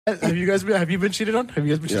Have you been cheated on? Have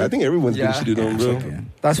you guys been cheated Yeah, I think everyone's been cheated on, bro.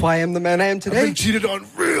 That's why I am the man I am I've today. been cheated on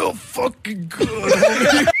real fucking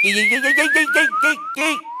good.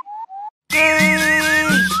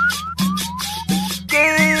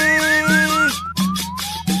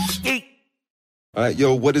 All right,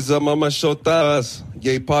 yo, what is up, Mama Shotas?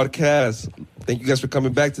 Yay Podcast. Thank you guys for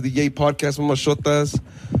coming back to the Yay Podcast, Mama Shotas.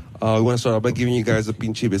 We want to start out by giving you guys a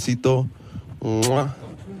pinche besito. Mwah.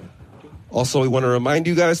 Also, we want to remind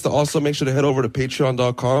you guys to also make sure to head over to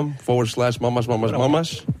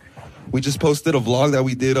patreon.com/mamash. We just posted a vlog that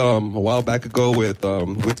we did a while back ago with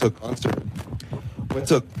went to a concert. Went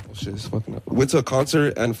to a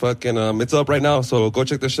concert and fucking it's up right now. So go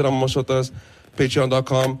check this shit out, Mama Shotas.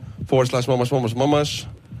 Patreon.com/mamash.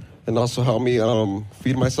 And also help me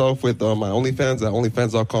feed myself with my OnlyFans at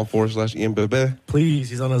onlyfans.com/IanBebe. Please,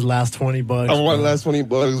 he's on his last $20. I want the last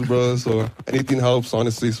 $20, bro. So anything helps,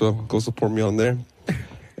 honestly. So go support me on there.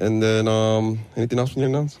 And then anything else we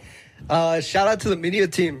need to announce? Shout out to the media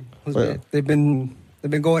team. Yeah. They've been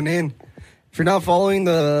going in. If you're not following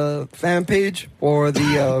the fan page or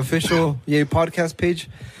the official Yay Podcast page,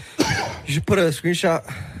 you should put a screenshot.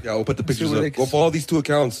 Yeah, we'll put the pictures where up. they Go follow these two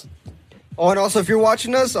accounts. Oh, and also if you're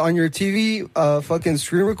watching us on your TV, fucking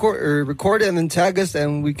screen record it and then tag us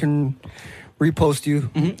and we can repost you.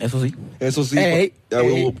 SOC. SOC. Hey. Yeah,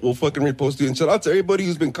 we'll fucking repost you. And shout out to everybody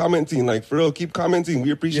who's been commenting. Like, for real, keep commenting. We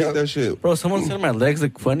appreciate that shit. Bro, someone said my legs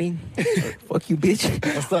look funny. Fuck you, bitch.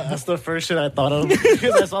 That's the first shit I thought of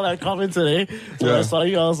because I saw that comment today. When I saw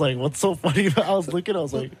you, I was like, "What's so funny?" I was looking, I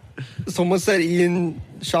was like, Someone said Ian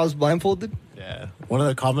Shaw's blindfolded. "Yeah." One of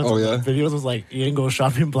the comments Oh, on yeah? the videos was like, "Ian goes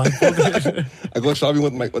shopping blindfolded." I go shopping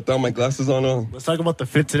without my glasses on. Let's talk about the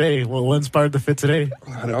fit today. What inspired the fit today?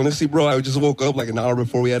 Honestly, bro, I just woke up like an hour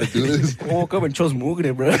before we had to do this. I woke up and chose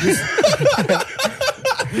Mugre, bro.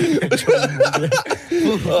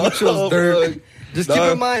 Dirt. Just keep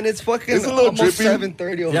in mind, it's fucking It's a little almost drippy.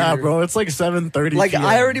 7:30 over Yeah, here. bro, it's like 7:30. Like, PM.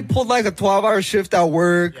 I already pulled like a 12-hour shift at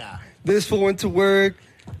work. Yeah. This fool went to work.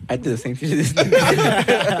 I did the same shit. It's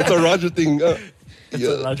a Roger thing. a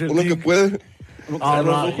Roger Uno que thing. puede. Oh,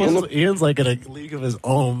 no, Ian's like in a league of his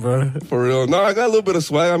own, bro. For real. No, I got a little bit of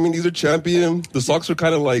swag. I mean, these are champion. The socks are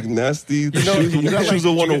kind of like nasty. The shoes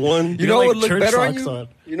are 101. You know like what would look church better on socks you? on.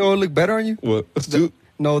 You know what would look better on you? What? Dude,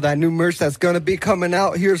 No, that new merch that's gonna be coming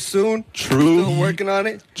out here soon. True. Still working on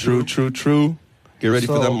it. True. Get ready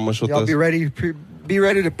for that, Mama y'all Shotas. be ready. Be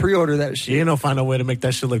ready to pre-order that shit. Ian will find a way to make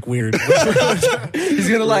that shit look weird. He's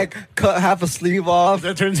gonna like cut half a sleeve off.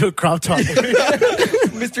 That turns into a crop top.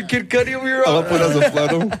 Mr. Kid Cudi over here. I'll put it as a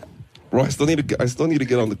flannel. Bro, I still need to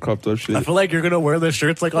get on the crop top shit. I feel like you're gonna wear the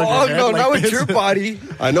shirts like on Oh your head. no, like not with this. your body.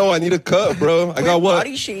 I know, I need a cut, bro. I got what?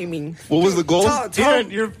 Body shaming. What was the goal?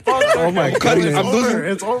 Ian, you're fucked. Oh my God, goodness. I'm losing.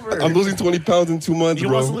 It's over. I'm losing 20 pounds in 2 months, He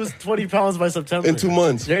bro. wants to lose 20 pounds by September. In 2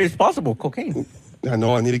 months. There is possible. Cocaine. I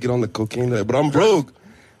know, I need to get on the cocaine, but I'm broke.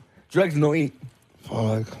 Drugs, no eat.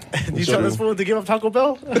 Fuck. You tell this fool to give up Taco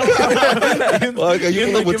Bell? Fuck,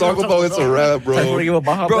 you know what Taco Bell, it's a wrap, Time for to give bro. a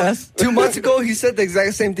Baja Bro, Blast. 2 months ago he said the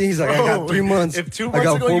exact same thing. He's like, I got 3 months. If 2 I months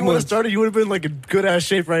got ago 4 you would have months. started, you would have been like in good ass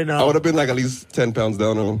shape right I now. would have been like at least 10 pounds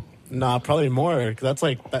down on him. Nah, probably more. 'Cause that's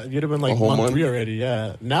like you'd have been like A whole month month? 3 already.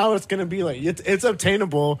 Yeah. Now it's gonna be like it's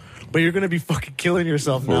obtainable, but you're gonna be fucking killing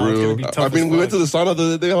yourself For now. It's real. gonna be tough. I mean, as we went to fuck. the sauna the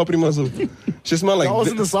other day. How pretty myself. She smelled like. I was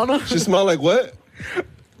in the sauna. She smelled like what?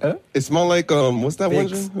 It smelled like what's that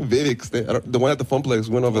Vicks. one? Vicks. The one at the Funplex.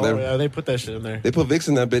 We went over Oh, there. yeah, they put that shit in there. They put Vicks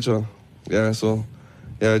in that bitch. Yeah. So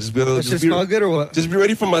yeah, just be able Does it smell good or what? Just be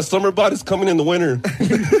ready for my summer bodies coming in the winter.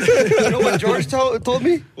 You know what George told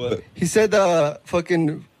me? What? He said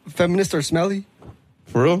fucking feminists are smelly.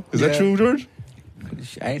 For real? Is that Yeah. true, George?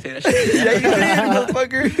 I ain't say that shit. Yeah, you did,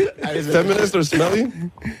 motherfucker. Feminists are smelly?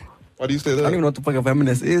 Why do you say I don't even that? know what the fuck a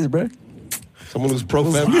feminist is, bro. Someone who's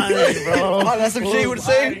pro-fem. Fine, bro. Oh, that's some shit you would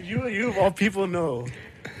say? Fine. You of all people know.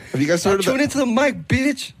 Have you guys heard of Tune that? into the mic,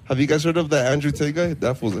 bitch. Have you guys heard of that Andrew Tate guy?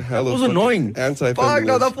 That was a hell of That was fucking annoying. Anti-feminist. Fuck,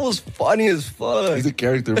 no, that fool's funny as fuck. He's a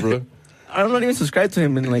character, bro. I'm not even subscribed to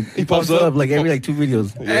him, and like he pops pops up. up like every like 2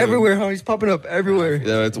 videos. Yeah. Everywhere, huh? He's popping up everywhere.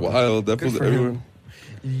 Yeah, it's wild. That fool's for him. everywhere.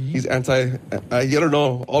 He's anti. I don't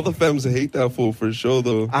know. All the femmes hate that fool for sure,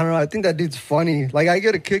 though. I don't know. I think that dude's funny. Like, I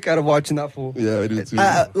get a kick out of watching that fool. Yeah, I do too.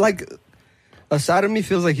 Like, a side of me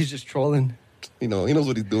feels like he's just trolling. You know, he knows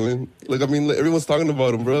what he's doing. Like, I mean, everyone's talking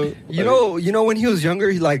about him, bro. You Like, know, when he was younger,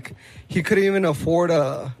 he couldn't even afford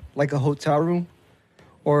a hotel room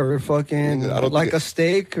or fucking I don't like think- a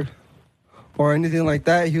steak or anything like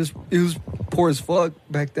that. He was poor as fuck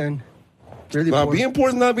back then. Really Nah, poor. being poor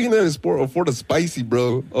is not being able to afford a spicy,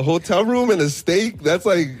 bro. A hotel room and a steak, that's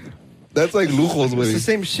like lujos, It's the way.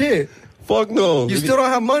 same shit. Fuck no. You still don't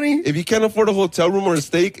have money? If you can't afford a hotel room or a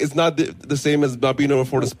steak, it's not the same as not being able to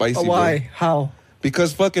afford a spicy. Why? Bro. How?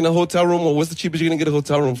 Because fucking a hotel room, well, what's the cheapest you're going to get a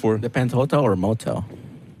hotel room for? Depends, hotel or motel.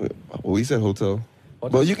 Well, we said hotel.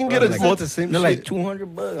 Well, you can get a Like, motel. the same They're shit. like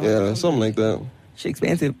 $200. Yeah, something like that. Shit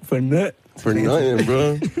expensive for a nut. For nothing,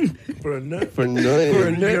 bro. For a nut. For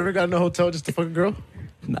nothing. You ever got in a hotel just to fuck a girl?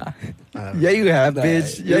 Nah. Yeah, you have,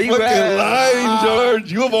 bitch. Yeah, You you fucking have. lying,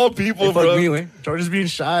 George. You of all people, Fuck bro. me, way. George is being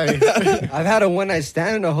shy. I've had a one-night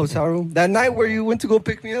stand in a hotel room. That night where you went to go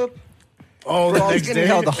pick me up, Oh, bro, the I was next getting day.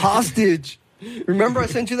 held hostage. Remember I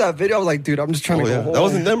sent you that video? I was like, dude, I'm just trying Oh, to yeah. go home. That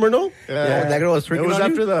was in Denver, no? Yeah, that girl was It freaking was on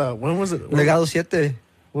after you? the. When was it? Legado 7.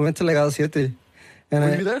 We went to Legado 7. And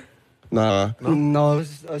Were you there? Nah. No, it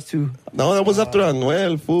was us two. No, that was after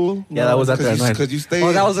Anuel, fool. Yeah, that was after that night. Because you stayed.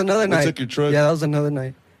 Oh, that was another We night. took your truck. Yeah, that was another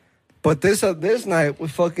night. But this night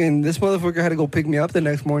was fucking. This motherfucker had to go pick me up the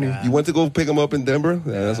next morning. You went to go pick him up in Denver?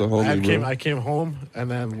 Yeah, that's a homie, bro. I came home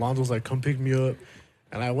and then Lonzo was like, "Come pick me up,"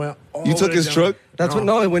 and I went. All You the took way his down. truck? That's what.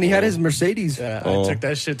 No, when he had his Mercedes. Yeah, Oh. I took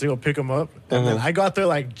that shit to go pick him up, and then I got there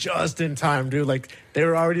like just in time, dude. Like they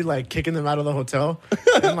were already like kicking them out of the hotel,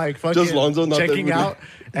 and like fucking Just Lonzo not there checking with you. out,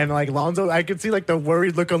 and like Lonzo, I could see like the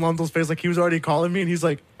worried look on Lonzo's face, like he was already calling me, and he's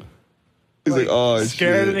like He's like, oh,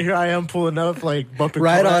 scared, shit. and here I am pulling up, like bumping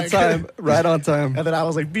Right on Kodak. time. Right on time. And then I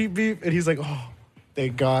was like beep beep, and he's like, oh,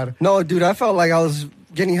 thank God. No, dude, I felt like I was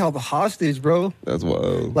getting held hostage, bro. That's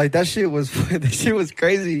wild. Like that shit was that shit was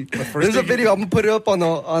crazy. There's a thing- video. I'm gonna put it up on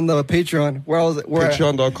the Patreon where I was where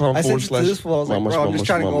Patreon.com I sent it to /. this fool. I was like, Mamash, bro, I'm just mamash,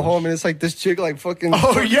 trying to go mamash. home, and it's like this chick like fucking.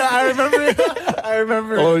 Oh yeah, I remember. I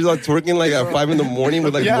remember. Oh, he's like twerking like at 5 in the morning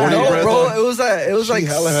with like Yeah, morning no, breath. bro, on. it was She like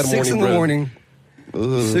hella had 6 in morning the breath. morning.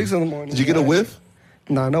 Ugh. 6 in the morning. Did you get a whiff?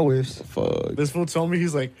 Nah, no whiffs. Fuck. This fool told me,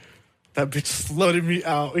 he's like, that bitch slutted me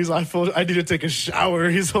out. He's like, I need to take a shower.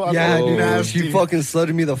 He's like, Yeah, oh, dude, nasty. she fucking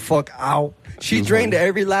slutted me the fuck out. She drained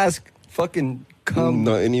every last fucking cum.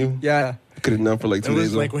 Not in you? Yeah. Could have done for like It 2 was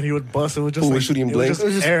days. like when he would bust, it was just Who like, was shooting it blanks?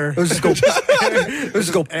 was just air. It was just go. It was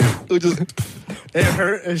just go. It was just, It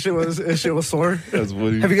hurt. And shit was sore. that's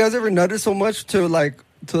funny. Have you guys ever nutted so much to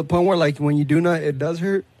the point where like when you do nut, it does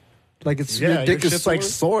hurt? Like it's Yeah, your your dick is shit's sore? like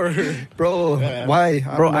sore. Bro, Yeah. why?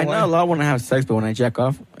 Bro, don't I why. know a lot when I have sex, but when I jack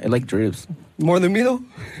off, it like drips. More than me though.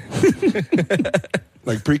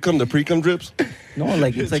 Like the pre-cum drips? No,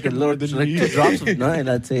 like it's like a little, than like me. 2 drops of nut, and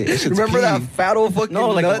that's it. Remember pee. that fat old fucking No,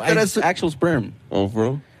 like nut that I it's actual sperm. Oh,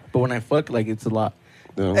 bro? But when I fuck, like it's a lot.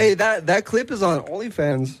 Yeah. Hey, that clip is on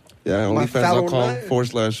OnlyFans. Yeah, My fat old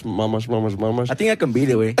onlyfans.com nut. /mamash. I think I can beat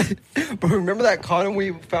it, way. But remember that condom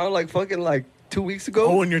we found like fucking like 2 weeks ago?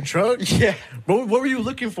 Oh, in your truck? Yeah. What were you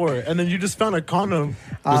looking for? And then you just found a condom.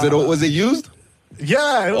 Was it used?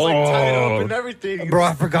 Yeah, it was like tied Oh. up and everything. Bro,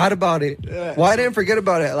 I forgot about it. Yeah. Well, I didn't forget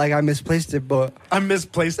about it. Like I misplaced it, but I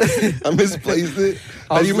misplaced it. I misplaced it.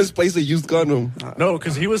 How do you misplace a used condom? No,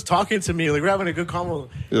 because he was talking to me. Like, we're having a good convo.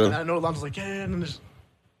 Yeah. And I know Lonzo's like, yeah, and then just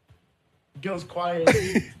goes quiet.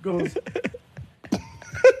 He goes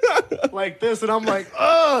like this. And I'm like,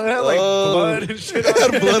 oh, it had like blood and shit. It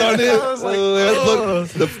had blood on it. I was like, Oh, it had oh.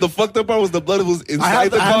 blood. The fucked up part was the blood was inside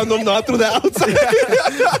have- the I have- condom, not through the outside.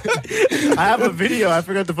 I have a video. I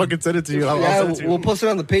forgot to fucking send it to you. I'll yeah, send it to you. we'll post it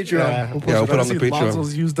on the Patreon. Yeah. We'll post Yeah, we'll it put it on See the Patreon.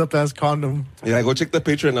 Lonzo's used up as condom. Yeah, go check the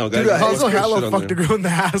Patreon now, guys. Dude, There's Lonzo good shit hella on fucked a there. girl in the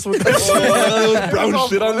ass with that shit. Oh, there was brown It was all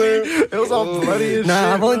shit on bloody. there. It was all bloody and Nah,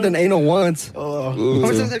 shit. I've only bro. done anal once. Oh. How Ooh.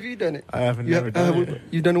 many times have you done it? I haven't You never done it.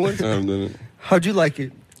 You done it once? I haven't done it. How'd you like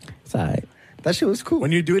it? It's alright. That shit was cool.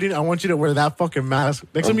 When you do it, I want you to wear that fucking mask.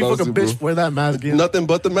 Next time I'm you fuck a about to, bitch, bro. wear that mask. Yeah. Nothing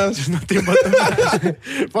but the mask. Nothing but the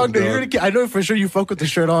mask. Fuck, dude, you're gonna I know for sure you fuck with the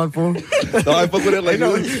shirt on, fool. No, I fuck with it I like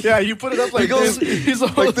know. this. Yeah, you put it up like goes- this. He's all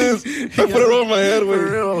Like this. I put it on my head. For Wait.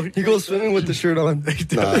 real. He goes swimming with the shirt on.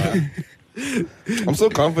 Nah. I'm so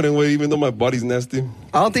confident with it, even though my body's nasty.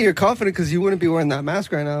 I don't think you're confident because you wouldn't be wearing that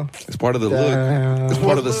mask right now. It's part of the Damn. look. It's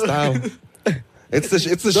part of the style. It's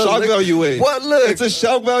the shock look- value way. What look? It's a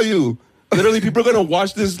shock value. Literally, people are gonna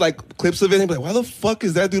watch this like clips of it and be like, "Why the fuck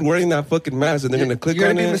is that dude wearing that fucking mask?" And they're gonna click You're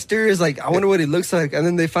on gonna be it. mysterious. Like, I wonder what he looks like, and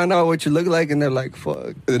then they find out what you look like, and they're like, "Fuck."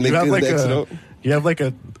 And then they You have like exit a, out you have like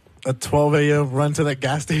a 12 a.m. run to the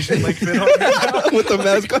gas station, like fit on. with the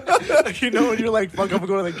mask on. Like, you know when you're like, fuck, I'm gonna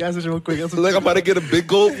go to the gas station real quick. That's what Like I'm about to get a big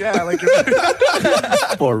gulp. yeah, like you're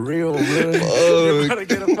For real, bro. Oh, about to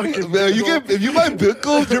get a fucking man, if you buy big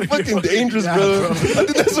gulps, you're fucking dangerous, Yeah, bro. bro. I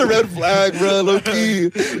think that's a red flag, bro. Low key,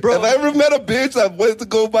 bro. If I ever met a bitch that went to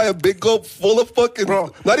go buy a big gulp full of fucking,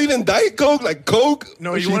 Bro. not even Diet Coke, like Coke,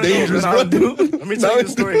 No, you she's want dangerous, to bro. know? Let me tell Now you the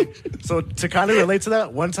story. So to kind of relate to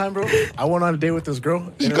that, one time, bro, I went on a date with this girl.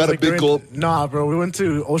 and She it was, got a like, big gulp. Nah, bro, we went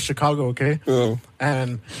to old Chicago, okay? Oh.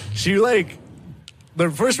 And she like the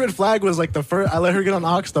first red flag was like the first. I let her get on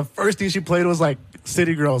Ox. The first thing she played was like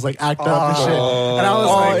City Girls, like Act Up and shit. And I was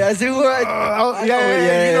like, yeah, see who I,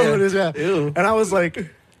 yeah, you know who it is, yeah. Ew. And I was like,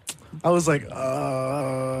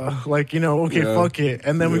 like, you know, okay, Yeah. fuck it.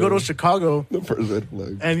 And then we go to Chicago, The first red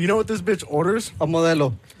flag. and you know what this bitch orders? a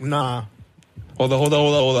modelo. Nah, Hold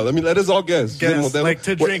on. Let us all guess. guess, like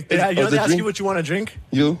to drink. What, Yeah, you know, the they ask drink? you what you want to drink.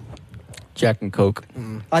 You? Jack and Coke.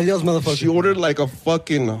 Adios, motherfucker. She ordered like a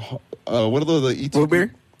fucking, what are those, the eats? Root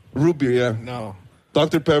beer? Root beer, yeah. No,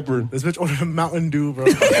 Dr. Pepper. this bitch ordered a Mountain Dew, bro.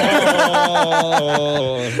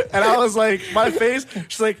 Oh. And I was like, my face.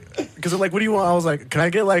 She's like, because like, what do you want? I was like, can I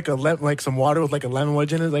get like like some water with like a lemon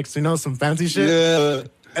wedge in it, like so, you know, some fancy shit. Yeah.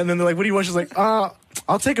 And then they're like, what do you want? She's like, I'll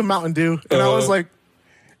take a Mountain Dew. And I was like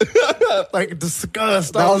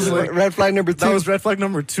disgust. That I was like, red flag number 2. that was red flag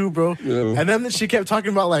number 2, bro. Yeah. And then she kept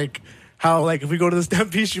talking about like how like if we go to the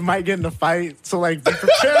Stampede, she might get in a fight. So like be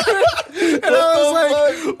prepared. And I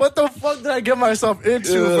was like, what the fuck did I get myself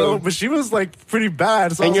into, Yeah. bro? But she was like pretty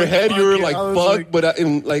bad. So I In was your like, head, fuck you were it. like, I was fuck, but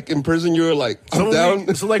in person, you were like, I'm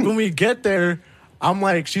down. so like when we get there, I'm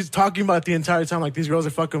like, she's talking about the entire time, like these girls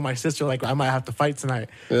are fucking with my sister, like I might have to fight tonight.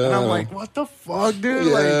 And I'm Yeah. like, what the fuck, dude?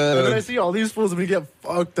 Like, Yeah. and then I see all these fools and we get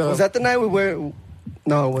fucked up. Was that the night we were?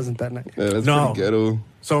 No, it wasn't that night. Yeah, that's No. pretty ghetto.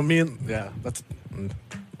 So me and me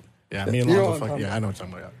and You know Lonzo, what I'm fuck talking yeah, I know what you're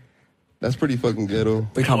talking about. That's pretty fucking ghetto.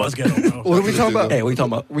 We I talking was about? ghetto, bro. What are we talking about? Hey, what you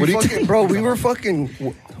talking about? We fucking, bro, we were fucking,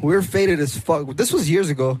 we were faded as fuck. This was years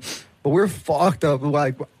ago, but we were fucked up.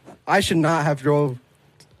 Like, I should not have drove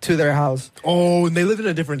to their house. Oh, and they lived in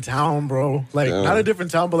a different town, bro. Like Yeah. not a different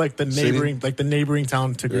town, but like the City? neighboring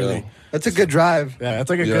town to Greeley. That's a good drive. Yeah, it's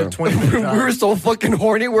like a Yeah. good 20 We minute drive. were so fucking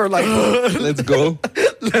horny. We're like, Let's go.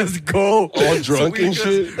 Let's go. All drunk we and just-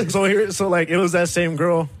 shit. So like it was that same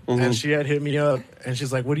girl, Mm-hmm. and she had hit me up, and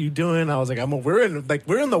she's like, "What are you doing?" I was like, we're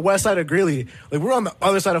in the west side of Greeley, like we're on the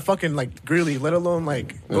other side of fucking like Greeley, let alone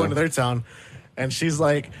like going to their town." And she's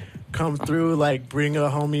like, "Come through, like bring a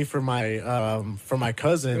homie for my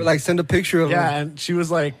cousin." like send a picture of yeah, him. and she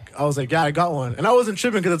was like, I was like, "Yeah, I got one," and I wasn't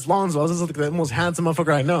tripping because it's Lonzo. I was just like the most handsome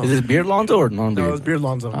motherfucker I know. Is this beard Lonzo or non-beard? No, it was Beard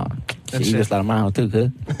Lonzo. Oh, And shit, you shit. just let him out too,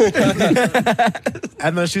 good.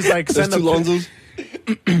 And then she's like, There's "Send a two Lonzos.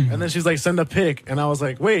 And then she's like, send a pic. And I was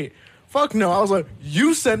like, wait, fuck no. I was like,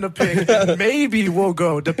 you send a pic and maybe we'll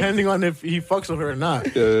go, depending on if he fucks with her or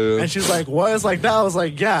not. Yeah. And she's like, what? It's like that. I was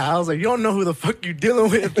like, yeah. I was like, you don't know who the fuck you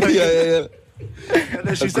dealing with. Like, Yeah. And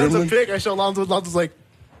then she A sends a gremlin? pic. I show Lonzo. Lonzo's like,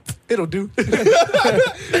 it'll do. And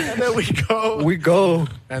then we go. We go.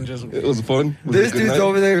 And just, It was fun. It was This a good dude's night.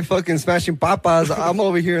 over there fucking smashing papas. I'm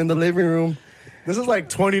over here in the living room. this is like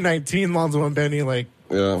 2019, Lonzo and Benny, like,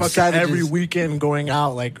 Yeah. fucking Savages. every weekend going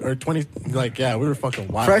out, like, or 20, like, yeah, we were fucking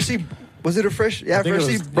wild. Freshly, was it a fresh? Yeah, I think it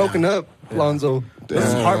freshly was- broken yeah. up, Lonzo. This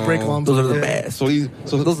is heartbreak, Lonzo. Those are the Yeah. best. So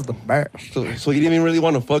Those are the best. so he didn't even really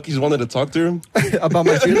want to fuck. He just wanted to talk to him. About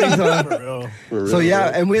my feelings. Huh? For real. For So real, yeah,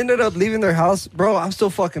 bro. and we ended up leaving their house, bro. I'm still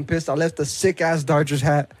fucking pissed. I left a sick ass Dodgers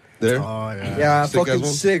hat. There. Oh, yeah. Yeah, Sick ass fucking one?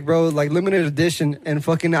 sick, bro. Like limited edition, and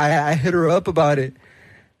fucking I hit her up about it,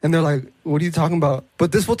 and they're like, "What are you talking about?"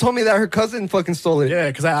 But this fool told me that her cousin fucking stole it. Yeah,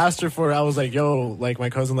 because I asked her for it. I was like, yo, like, my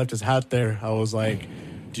cousin left his hat there. I was like,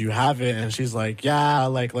 do you have it? And she's like, yeah,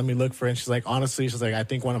 like, let me look for it. And she's like, honestly, she's like, I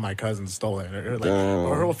think one of my cousins stole it. Or, like, Damn.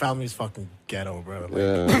 her whole family's fucking ghetto, bro. Like,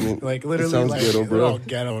 Yeah, I mean, like it literally, sounds like, ghetto, they're bro. all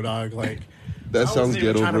ghetto, dog. Like, That I sounds wasn't even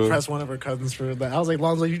ghetto, trying bro. to press one of her cousins for that. I was like,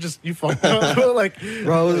 Lonzo, you fucked up. Like,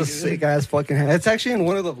 Bro, it was a sick ass fucking hat. It's actually in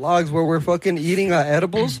one of the vlogs where we're fucking eating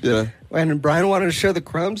edibles. Yeah. And Brian wanted to share the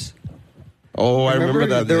crumbs. Oh, I remember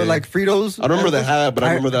that. They were day. like Fritos. I remember the hat, but I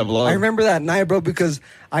remember that vlog. I remember that night, bro, because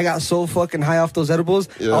I got so fucking high off those edibles.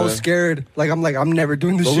 Yeah. I was scared. I'm never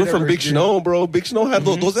doing this Those shit were from ever Big again. Snow, bro. Big Snow had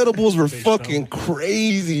those edibles were fucking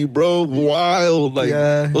crazy, bro. Wild. Like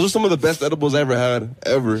Yeah. those are some of the best edibles I ever had.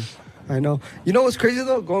 Ever. I know. You know what's crazy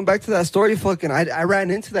though? Going back to that story, fucking, I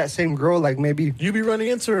ran into that same girl like maybe you be running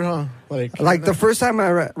into her, huh? like the first time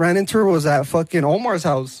I ran into her was at fucking Omar's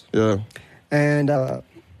house, Yeah. and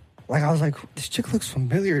like I was like, this chick looks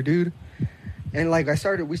familiar, dude. And like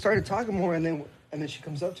we started talking more, and then she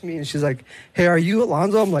comes up to me and she's like, hey, are you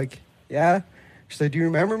Alonzo? I'm like, yeah. She's like, do you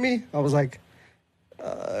remember me? I was like,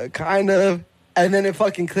 kind of. And then it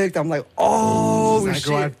fucking clicked. I'm like, oh that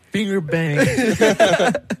girl I shit. finger bang.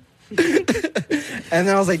 And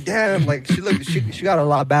then I was like, damn, like she got a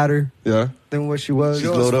lot better Yeah. than what she was. She's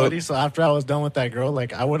You know what's glowed up. funny? So after I was done with that girl,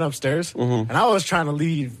 like I went upstairs and I was trying to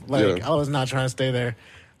leave. Like Yeah. I was not trying to stay there.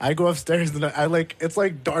 I go upstairs and I like it's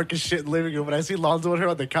like dark as shit in the living room. But I see Lonzo and her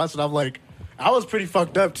on the couch and I'm like, I was pretty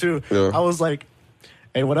fucked up too. Yeah. I was like,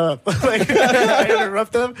 hey, what up? Like I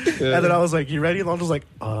interrupt them and then I was like, you ready? Lonzo's like,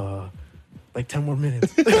 like 10 more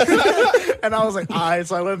minutes. And I was like, all right.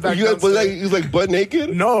 So I went back. You was downstairs. like, he was like butt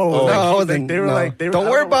naked? No, Oh. like, No, like, then they were no. like, they were, Don't I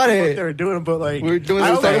worry know what about the fuck it. They were doing, but like, We were doing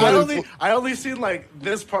I this only, thing. I only seen like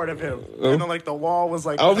this part of him, and then like the wall was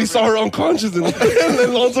like. I only saw her unconscious and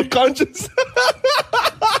then Lonzo conscious.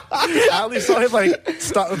 I only saw him like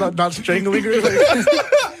stop, not strangling her, like,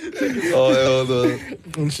 Oh, hell no.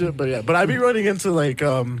 and shit. But yeah, but I be running into like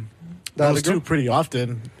those other girl? two pretty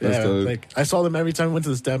often. That's Yeah, dope. like I saw them every time we went to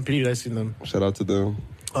the Stampede. I seen them. Shout out to them.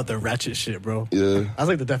 Oh, the ratchet shit, bro. Yeah. I was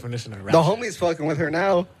like the definition of ratchet. The homie's fucking with her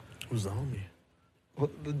now. Who's the homie?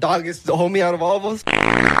 The dog is the homie out of all of us.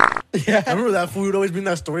 I Yeah. remember that fool would always bring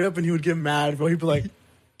that story up, and he would get mad, bro. He'd be like,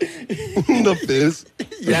 The fizz.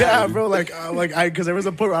 "Yeah, bro." Like because there was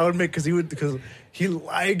a point where I would make because he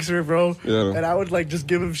likes her, bro. Yeah. And I would like just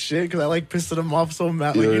give him shit because I like pissing him off so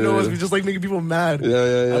mad. Like Yeah, you know, yeah. we just like making people mad. Yeah,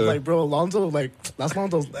 yeah, yeah. I was like, bro, Alonzo, like that's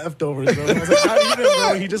Alonzo's leftovers, bro. I was like, not even,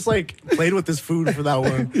 bro. He just like played with his food for that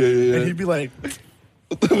one. Yeah, yeah, yeah. And he'd be like,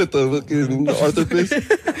 With the fucking Arthur fist.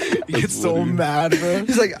 he gets so funny. mad, bro.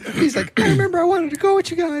 He's like, I remember I wanted to go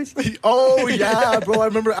with you guys. Oh yeah, bro. I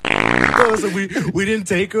remember. We didn't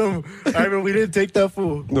take him. I remember we didn't take that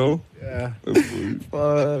fool. No? Yeah,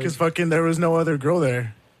 Fuck. because fucking there was no other girl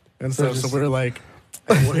there, and so just- we were like,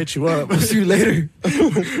 hey, we'll hit you up. See you later.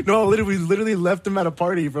 No, we literally left him at a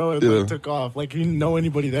party, bro, and Yeah. like, took off. Like he didn't know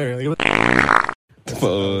anybody there. Like, it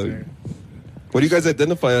Fuck. What do you guys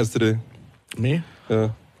identify as today? was- me? Yeah.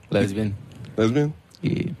 Lesbian. Lesbian?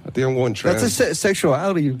 Yeah. I think I'm going trans. That's a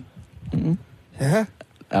sexuality. Mhm. Yeah.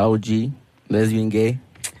 LG. Lesbian gay.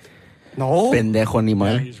 No. Pendejo Yeah,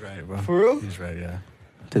 animal. he's right, bro. For real? He's right. Yeah.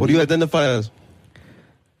 What do you identify as?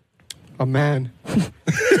 A man.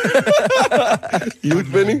 You,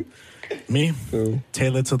 Benny? Me? Oh.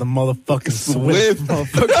 Tailored to the motherfucking Swift.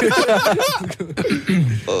 Swift.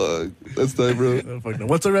 Motherfucker. That's tight, bro. Fuck no.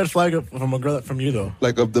 What's a red flag from a girl from you though?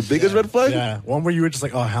 Like of the biggest red flag? Yeah, one where you were just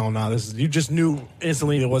like, oh hell no, you just knew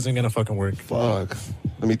instantly it wasn't gonna fucking work. Fuck.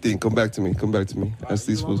 Let me think. Come back to me. That's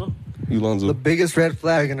these fools. You, Lonzo. The biggest red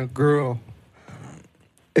flag in a girl.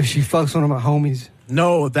 If she fucks one of my homies.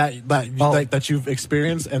 No, that Oh. like that you've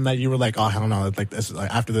experienced and that you were like, oh hell no, like this, like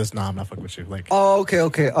after this, nah, I'm not fucking with you. Like, Oh,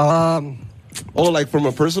 okay. Oh, like from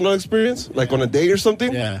a personal experience? Like on a date or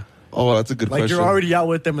something? yeah, Oh, that's a good like question. you're already out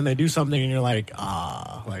with them and they do something and you're like,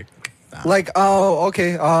 nah. Like, oh,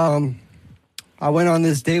 okay. I went on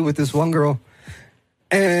this date with this one girl,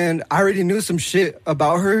 and I already knew some shit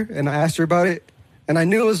about her, and I asked her about it, and I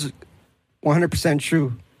knew it was 100%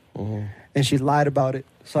 true, and she lied about it.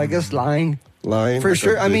 So I guess lying Lying? for Like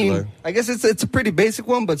sure. a I big mean, lie. I guess it's a pretty basic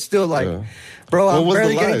one, but still, like, Yeah. bro, What I'm was the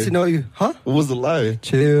barely getting lie? to know you, huh? What was the lie?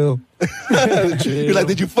 Chill. You're like,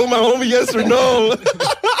 did you phone my homie? Yes or no?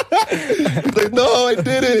 He's like, no, I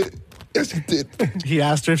didn't. Yes, you did. He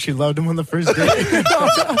asked her if she loved him on the first date.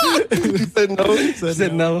 She said no. She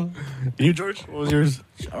said no. You, George, what was yours?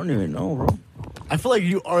 I don't even know, bro. I feel like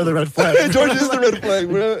you are the red flag. George is the red flag,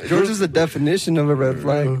 bro. George is the definition of a red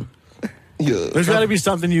flag. Yeah. There's got to be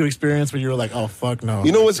something you experienced where you were like, oh fuck no.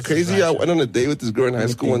 You know what's This is crazy? I ratchet. went on a date with this girl in high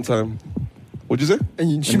school one time. What'd you say?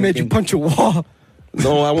 And she made you punch a wall.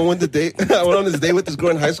 No, I went on this date with this girl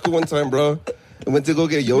in high school one time, bro. I went to go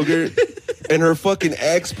get yogurt, and her fucking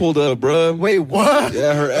ex pulled up, bro. Wait, what?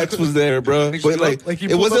 Yeah, her ex was there, bro. But like he it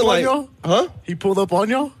pulled wasn't up on like, y'all? huh? He pulled up on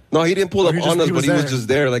y'all? No, he didn't pull Or up he just- on us, he but was he was there? just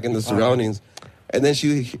there, like in the surroundings. And then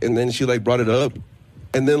she like brought it up,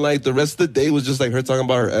 and then like the rest of the day was just like her talking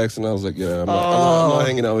about her ex, and I was like, yeah, I'm not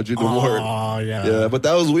hanging out with you no more. Oh, yeah. Yeah, but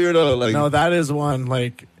that was weird. Like, No, that is one.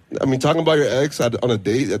 Like, I mean, talking about your ex on a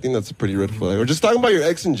date, I think that's a pretty red flag. Or just talking about your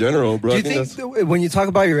ex in general, bro. Do I you think think that's that when you talk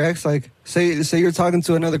about your ex, like say you're talking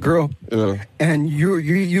to another girl, yeah, and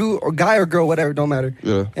you or guy or girl, whatever, don't matter,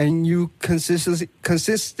 yeah. and you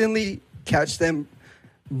consistently catch them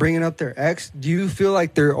bringing up their ex, do you feel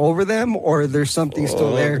like they're over them or there's something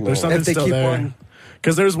still there? no. there's something if they still keep there. on.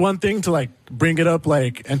 Because there's one thing to like bring it up,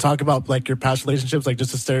 like, and talk about like your past relationships, like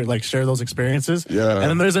just to share those experiences. Yeah. And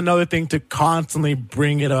then there's another thing to constantly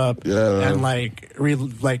bring it up. Yeah. And like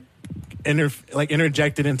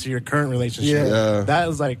interject it into your current relationship. Yeah. That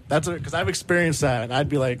is like because I've experienced that, and I'd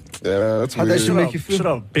be like, Yeah, that's How'd weird. that shit make you feel? Shut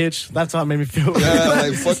up, bitch. That's how it made me feel. Yeah,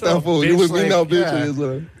 like fuck that fool. You with me like, now, bitch. yeah. It's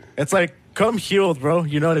like- It's like, come healed, bro.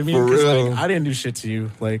 You know what I mean? For 'Cause, real. like, I didn't do shit to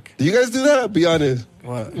you. Like, Do you guys do that? Be honest.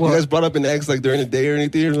 what? You guys brought up an ex like during the day or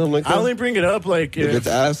anything or something like that? I only bring it up like If it's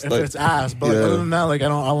asked, If like- it's asked, but Yeah. other than that, like I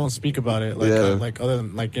won't speak about it. Like, Yeah. like other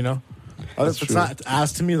than like That's if it's true. not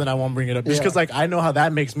asked to me, then I won't bring it up. Just Yeah. because like I know how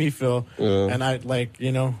that makes me feel, Yeah. and I like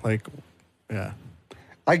yeah.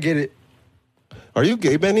 I get it. Are you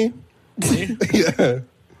gay, Benny? Me? Yeah.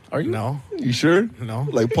 Are you? No. You sure? No.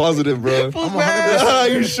 Like positive, bro. Who's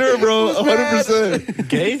mad? You sure, bro? 100%.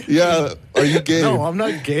 Gay? Yeah. Are you gay? No, I'm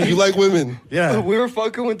not gay. You like women? Yeah. We were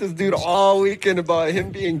fucking with this dude all weekend about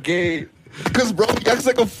him being gay. Because, bro, he acts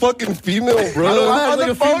like a fucking female, bro. I don't act On like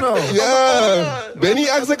the a phone? female. Yeah. Benny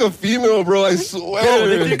acts like a female, bro. I Bro, they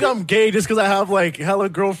swear. think I'm gay just because I have like hella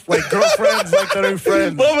girlfriends like that are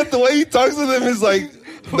friends. Bro, but the way he talks to them is like,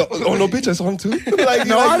 no, oh no, bitch, I saw him too. Like,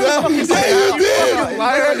 No, I didn't fucking say Yeah, you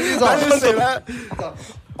that. did. I didn't say that.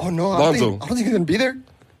 Oh no, Lonzo. I don't think he's gonna be there.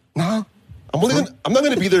 Nah. I'm not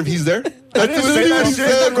gonna be there if he's there. That's didn't say literally that what he shit.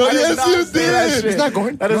 said, bro. I did Yes, not you say that did. shit. He's not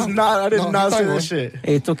going. That is No. not. I did No, not he's say not that going. shit.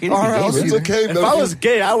 Hey, it's okay to be All right, gay, I'll bro. see It's okay, If man. I was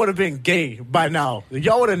gay, I would have been gay by now.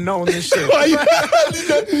 Y'all would have known this shit. Why I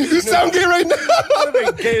you sound gay right now. would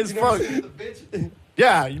have been gay as fuck.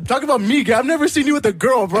 Yeah, you talk about me, gay. I've never seen you with a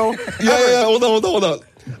girl, bro. Yeah. Hold on.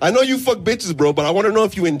 I know you fuck bitches, bro, but I want to know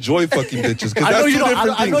if you enjoy fucking bitches. Because I know that's you two don't.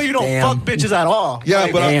 different I know things. you don't Damn. fuck bitches at all. Yeah,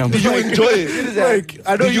 Like, but Damn. do you enjoy it? like,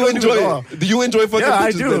 I know Do you don't enjoy do it at all. it? Do you enjoy fucking Yeah,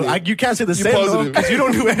 I bitches? do. Benny? You can't say the You same though, positive. because you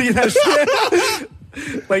don't do any of that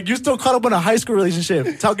shit. Like you still caught up in a high school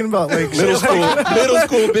relationship, talking about like Middle school,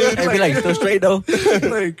 bitch. Hey, be like, still straight though.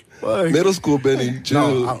 like, fuck. Middle school, Benny.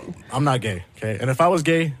 Chill. No, I'm not gay. Okay, and if I was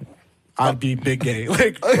gay, I'd be big gay.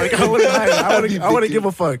 Like I wouldn't hide. I wouldn't give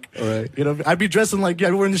a fuck. All right. You know, I'd be dressing like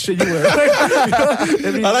I'd be wearing the shit you wear.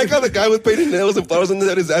 Like, I like how the guy with painted nails and flowers on the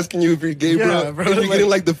head is asking you if you're gay, Yeah, bro. bro, And you're like- getting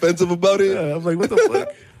like defensive about it. Yeah, I'm like, what the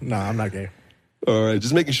fuck? Nah, I'm not gay. All right,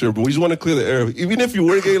 just making sure, bro. We just want to clear the air. Even if you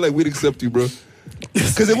were gay, like we'd accept you, bro.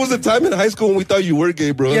 Because it was a time in high school when we thought you were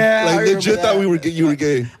gay, bro. Yeah, I like remember legit that. thought we were gay. You were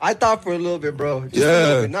gay. I thought for a little bit, bro. Just Yeah. a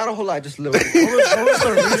little bit. Not a whole lot, just a little bit. What was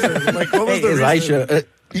the reason? Like, what was Hey, the reason? Elisha.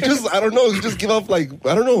 You just, I don't know. You just give off like,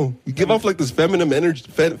 I don't know. You give off like this feminine energy,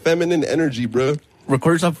 feminine energy, bro.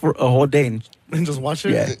 Record yourself for a whole day. And, And just watch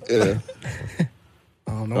it. yeah. Yeah.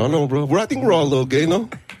 I don't I know. don't know, bro. I think we're all a little gay, no?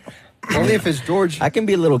 Only if it's George. I can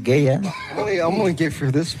be a little gay, yeah. I'm only gay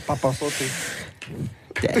for this papasote.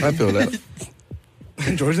 I feel that.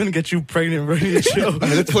 George's gonna get you pregnant, bro. You chill.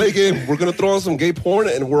 Let's play a game. We're gonna throw on some gay porn,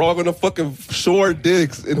 and we're all gonna fucking show our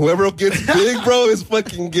dicks. And whoever gets big, bro, is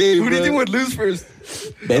fucking gay. Who do you bro. think would lose first?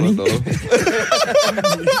 Benny?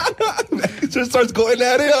 He just starts going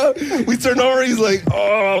at it. We turn over. He's like,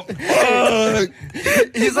 "Oh, fuck."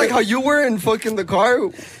 He's like how you were in fucking the car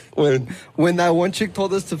When? that one chick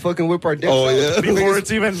told us to fucking whip our dicks Oh out. yeah. Before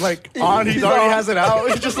it's even like on, he already has it out.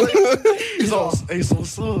 He's just like, he's all, hey, so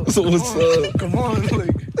what's up? So what's up? Come on,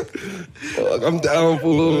 like, Fuck, I'm down,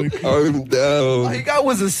 fool. I'm All down. he got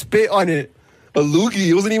was a spit on it. A loogie.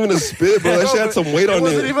 It wasn't even a spit, bro. That shit had some weight on it it.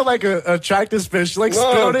 wasn't even like a attractive spit. She like spit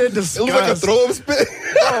on it. It was like a Disgust. throw up spit.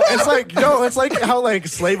 It's like it's like how like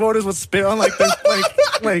slave owners would spit on like this,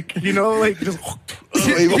 like you know, like just.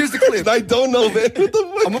 Here's the clip. I don't know, man. What the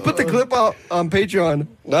fuck? I'm gonna put the clip out on Patreon.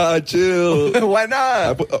 Nah, chill. Why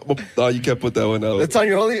not? Oh, you can't put that one out. It's on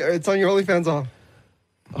your OnlyFans off.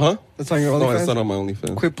 Huh? It's on your No, OnlyFans. it's not on my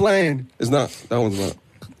OnlyFans. Quit playing. It's not. That one's not.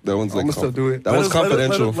 That one's like. I'ma still do it. That one's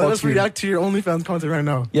confidential. Let us Fuck you. react to your OnlyFans content right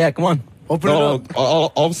now. Yeah, come on. Open it No,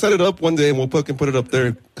 up. I'll set it up one day and we'll fucking put it up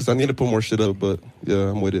there because I need to put more shit up. But yeah,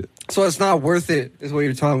 I'm with it. So it's not worth it, is what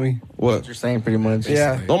you're telling me. What? You're saying pretty much.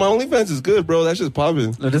 Yeah. No, my OnlyFans is good, bro. That shit's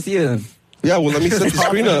popping. Let us see it then. Yeah, well, let me set the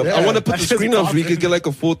screen up. I want to put That the shit's screen up so we popping. could get like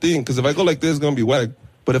a full thing. Because if I go like this, it's gonna be whack.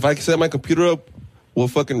 But if I set my computer up, we'll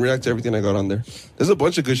fucking react to everything I got on there. There's a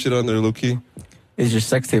bunch of good shit on there, low key. Is your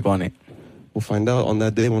sex tape on it? We'll find out on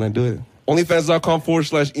that day when I do it.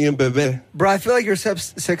 OnlyFans.com/Ian Bebe. Bro, I feel like your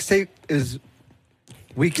sex tape is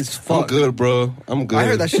weak as fuck. I'm good, bro. I'm good. I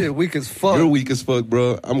heard that shit weak as fuck. You're weak as fuck,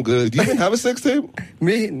 bro. I'm good. Do you even have a sex tape?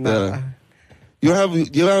 Me? Nah. Yeah. You have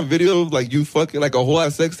a video of like you fucking like a whole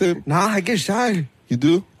ass sex tape? Nah, I get shy. You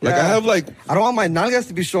do? Like I Yeah. have like I don't want my nalgas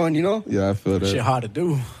to be showing, you know? yeah, I feel that. Shit hard to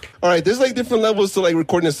do. All right, there's like different levels to like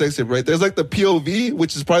recording a sex tape, right? There's like the POV,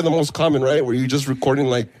 which is probably the most common, right? Where you're just recording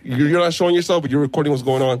like you're not showing yourself, but you're recording what's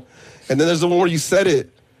going on. And then there's the one where you set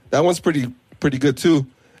it. That one's pretty good too.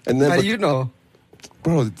 And then How but- do you know?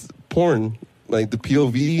 bro, it's porn. Like the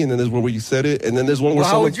POV, and then there's one where you set it, and then there's one where Well,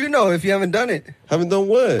 how someone would you know if you haven't done it? haven't done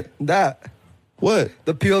what? That. What?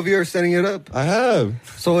 The POV are setting it up. I have.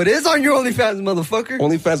 So it is on your OnlyFans, motherfucker.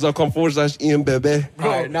 OnlyFans.com/Ian Bebe. All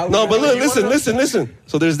right, now No, but look, You wanna- listen.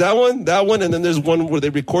 So there's that one, and then there's one where they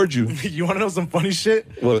record you. You want to know some funny shit?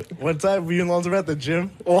 What? One time, we and Lonzo were at the gym,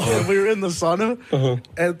 and we were in the sauna,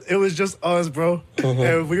 and it was just us, bro.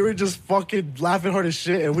 And we were just fucking laughing hard as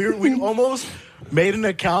shit. And we made an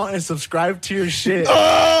account and subscribed to your shit.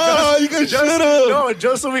 Oh, you guys should have. No,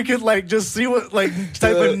 just so we could like just see what like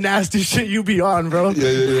type of nasty shit you be on, bro.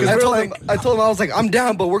 Yeah. I We're told, like- him, I told him, I was like, I'm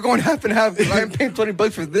down, but we're going half and half. I'm paying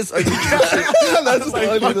 $20 for this. That's Like,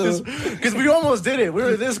 fuck funny, this, though. because we almost did it. We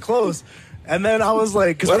were this close, and then I was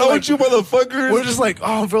like, Why don't you motherfuckers? We're just like,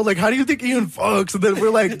 oh, bro, like, how do you think Ian fucks? And then we're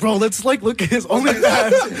like, bro, let's like look at his OnlyFans. I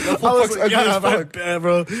was fucks like, ugly yeah, as I fuck. bet,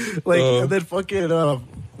 bro. Like, and then fucking,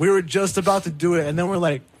 we were just about to do it, and then we're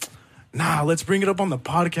like, nah, let's bring it up on the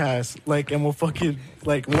podcast, like, and we'll fucking,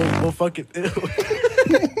 like, we'll fucking.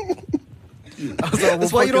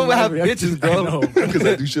 That's why you don't have bitches, bro. I know. Because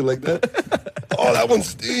I do shit like that. Oh, that one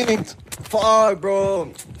stinks. Fuck,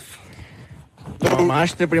 bro.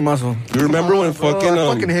 Mamaste primazo. You remember when Bro, fucking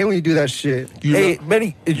I fucking hate when you do that shit. you Hey,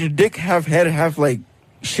 Benny, is your dick half head, half like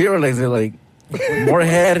shit, or like is it like more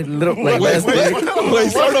head, little like less dick? wait,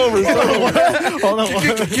 start over. Hold on.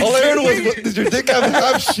 All I heard was, does your dick have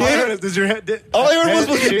half shit? Does your head? All I heard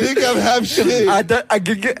was your dick have half shit. I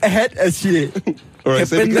could get head as shit. All right,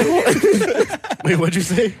 say it again. Wait, what'd you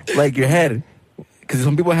say? Like your head, because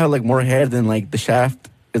some people have like more head than like the shaft.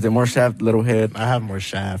 Is there more shaft, little head? I have more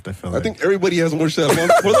shaft. I feel I like. think everybody has more shaft. Where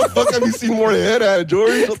the fuck have you seen more head at,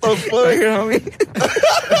 George? What the Right here, fuck?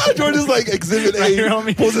 homie. George is like exhibit Right here, A.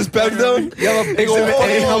 homie. Pulls his pants down. You have a big old Oh.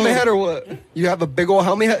 fucking helmet head or what? You have a big old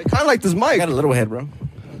helmet head? Kind of like this I mic. got a little head, bro.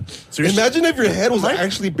 So you're Imagine if your head was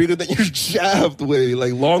actually bigger than your shaft, way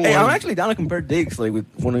like long. Hey, one. I'm actually down to compare dicks, like with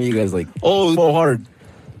one of you guys, like Oh. full hard.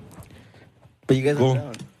 But you guys Cool. are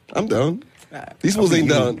down. I'm down. These fools ain't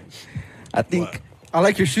down. I think I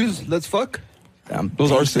like your shoes. Let's fuck.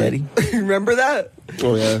 Those are steady. Remember that?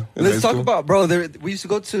 Oh yeah. In high Let's talk school. about, bro. We used to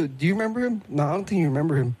go to. Do you remember him? No, I don't think you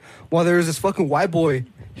remember him. Well, there was this fucking white boy.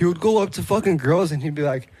 He would go up to fucking girls and he'd be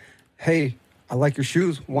like, "Hey, I like your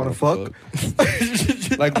shoes. Want to fuck?"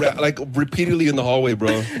 like repeatedly in the hallway,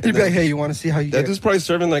 bro. He'd be like, "Hey, you want to see how you That get?" dude's probably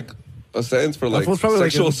serving like a sentence for like fool's probably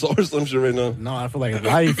like sexual in- assault or some shit right now. No, I feel like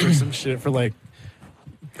life or some shit for like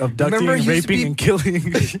abducting, Remember, he used to raping, be- and killing.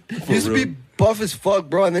 He used to be buff as fuck,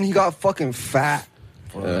 bro, and then he got fucking fat.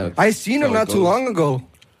 Yeah, I seen him how it not too goes. long ago,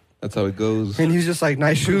 That's how it goes. and he's just like,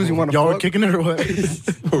 "Nice shoes. You want to Y'all were fuck?" kicking it or what?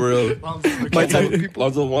 For real. My type of people.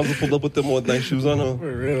 Lonzo pulled up with them with nice shoes on. Huh?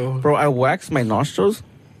 For real. Bro, I waxed my nostrils.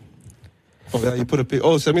 Oh yeah, you put a pic.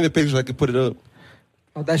 Oh, send me the picture. I can put it up.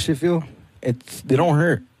 How'd that shit feel? They don't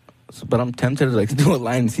hurt, but I'm tempted to like do a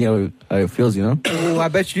line and see how it feels, you know? Oh, I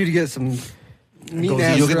bet you to get some meat Goes-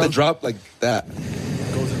 ass You'll get the girls. drop like that.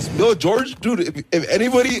 Yo, George, dude, if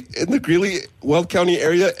anybody in the Greeley, Weld County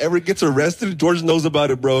area ever gets arrested, George knows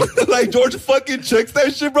about it, bro. Like, George fucking checks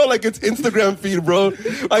that shit, bro, like it's Instagram feed, bro.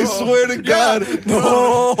 I swear to God.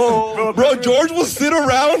 Bro, George will sit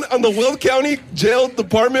around on the Weld County Jail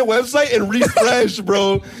Department website and refresh,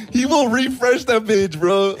 bro. He will refresh that bitch,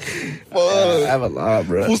 bro. I Fuck. have a lot,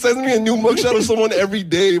 bro. Who sends me a new mugshot of someone every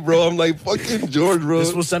day, bro? I'm like, fucking George, bro.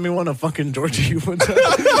 This will send me one of fucking Georgie one time.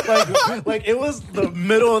 like it was the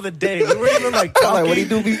middle of the day. We weren't even like talking. Like, what do you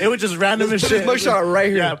do? It was just random as Put shit. his mugshot right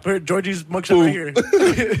here. Yeah, put Georgie's mugshot right here.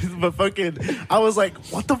 But fucking, I was like,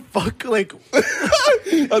 what the fuck? Like,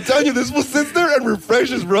 I'm telling you, this will sit there and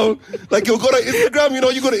refreshes, bro. Like, you'll go to Instagram, you know,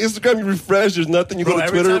 you go to Instagram, you refresh, there's nothing. You bro, go to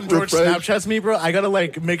every Twitter, time George refresh. Snapchats me, bro, I gotta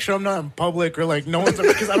like make sure I'm not in public or like no one's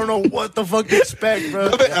because I don't know what the fuck to expect, bro.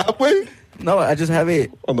 Have it halfway No, I just have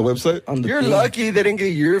it on the website. on the You're thing. lucky they didn't get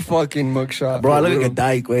your fucking mugshot. Bro, I for look real. like a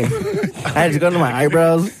dyke, way. I had to go to my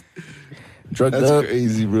eyebrows, drugged That's up.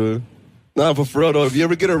 crazy, bro. Nah, but for real, though, if you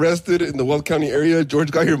ever get arrested in the Weld County area,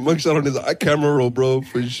 George got your mugshot on his camera roll, bro,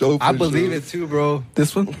 for sure. I believe it too, bro.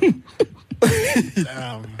 This one?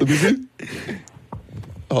 Damn. Let me see.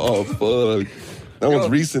 Oh, fuck. That one's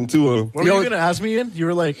recent, too, huh? What were you gonna ask me, Ian? You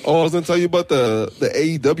were like, Oh, I was gonna tell you about the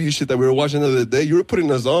AEW shit that we were watching the other day. You were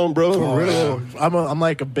putting us on, bro. oh, I'm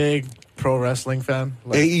like a big pro wrestling fan.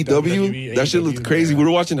 Like AEW? WWE, That shit looks AEW, crazy. yeah. We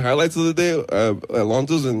were watching highlights the other day at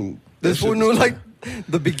Alonzo's, and This that shit one knew was- like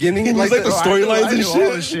the beginning, He like, was like the Oh, I storylines know and all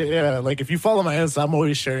shit. this shit. Yeah, like if you follow my Insta, I'm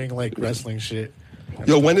always sharing like wrestling shit.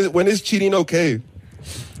 Yo, when is cheating okay?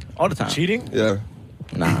 All the time. Cheating? Yeah.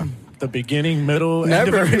 Nah. The beginning, middle,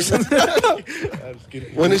 Never. end of everything. I'm just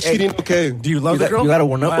kidding. When is cheating okay? Do you love You the got- girl? you gotta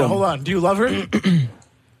one up Alright, them. Hold on. Do you love her?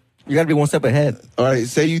 You gotta be one step ahead. All right,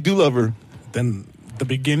 say you do love her. Then the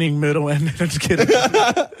beginning, middle, end. I'm just kidding.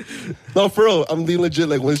 No, for real. I'm being legit.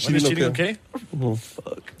 Like, when is When is cheating cheating okay? okay? Oh,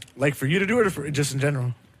 fuck. Like for you to do it or for just in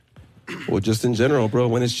general? Well, just in general, bro.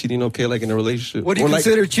 When is cheating okay, like in a relationship? what do you Or, like,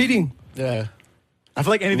 consider cheating? Yeah. I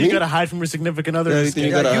feel like anything Me? you gotta hide from your significant other. Yeah, is anything you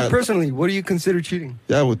scary. gotta You hide. personally, what do you consider cheating?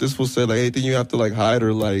 Yeah, what this will say, like anything you have to like hide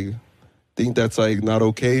or like think that's like not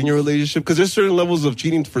okay in your relationship? Because there's certain levels of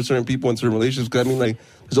cheating for certain people in certain relationships. 'Cause I mean, like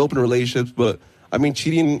there's open relationships, but I mean,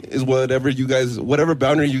 cheating is whatever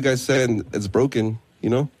boundary you guys set, and it's broken. You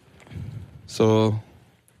know. So,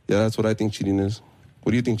 yeah, that's what I think cheating is.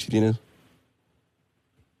 What do you think cheating is?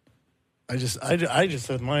 I just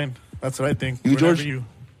said mine. That's what I think. You, Whatever George?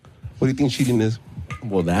 What do you think cheating is?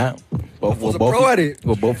 Well, that. Was a pro at it.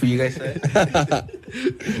 What both of you guys said.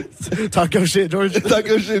 Talk your shit, George. Talk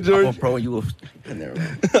your shit, I'm a George. pro. You a. Never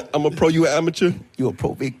mind. I'm a pro. You an amateur. You a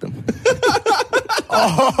pro victim.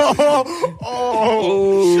 Oh,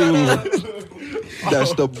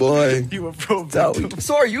 that's the boy. You a pro. So,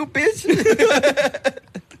 So are you, bitch?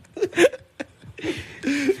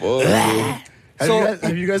 Oh,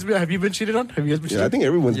 Have you been cheated on? Have you guys been cheated yeah, I think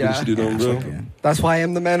everyone's Yeah. been cheated on, bro. That's why I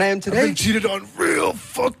am the man I am I've today. been cheated on real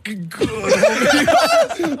fucking good.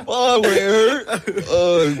 Oh, wait, it hurt.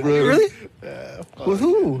 Oh, bro. Really? With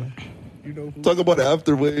who? You know who? Talk about it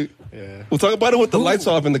after, wait. Yeah. We'll talk about it with the lights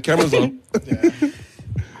off and the cameras off. Yeah.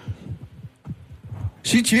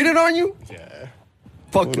 She cheated on you? Yeah.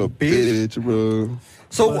 What Fucking a bitch. bitch, bro.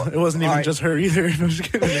 So Well, it wasn't even all right. just her either. No, I'm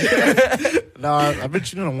just kidding. No, I've been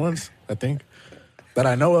cheated on once, I think, that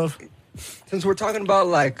I know of. Since we're talking about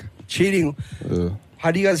like cheating, Yeah.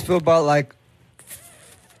 how do you guys feel about like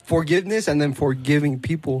forgiveness and then forgiving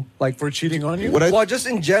people? Like For cheating on you? What I- well, just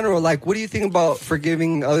in general, like what do you think about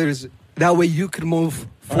forgiving others? That way you could move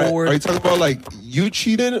forward. Are you talking about like you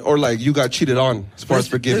cheated or like you got cheated on as far as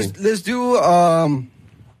forgiving? Let's do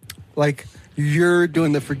like you're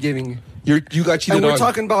doing the forgiving. You got cheated And we're on.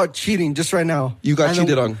 talking about cheating just right now. You got And then-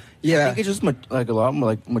 cheated on. I Yeah. think it's just like a lot more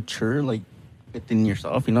like mature, like within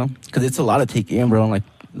yourself, you know? Because it's a lot to take in, bro. Like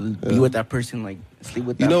be with that person, like sleep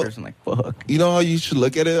with You that know- person, like fuck. You know how you should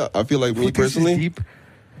look at it? I feel like me This is personally. deep.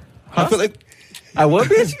 I feel like I what,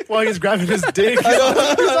 bitch? While he's grabbing his dick.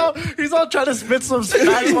 he's all trying to spit some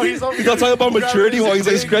spice while he's all he's not talking about maturity while he's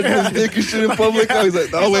like scratching his dick and shit in public. Yeah. He's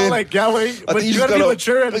like, no He's all way. like, yeah, wait. I But think you gotta be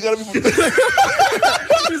mature. You gotta be.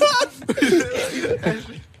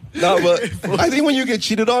 No, but I think when you get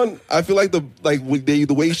cheated on, I feel like the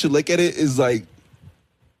way you should look at it is like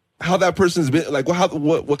how that person's been, like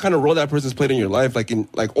what kind of role that person's played in your life, like in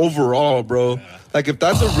like overall, bro. Like if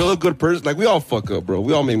that's a real good person, like we all fuck up, bro.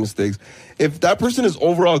 We all make mistakes. If that person is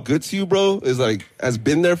overall good to you, bro, is like has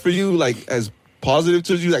been there for you, like as positive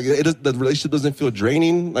to you, like the relationship doesn't feel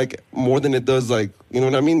draining, like more than it does, like you know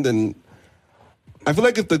what I mean. Then I feel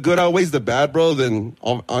like if the good outweighs the bad, bro, then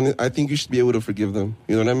I think you should be able to forgive them.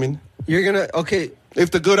 You know what I mean? You're gonna okay.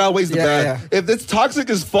 If the good outweighs the Yeah, bad. yeah. If it's toxic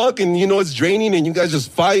as fuck and you know it's draining and you guys just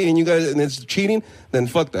fight and it's cheating, then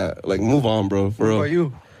fuck that. Like move on, bro. For What real. about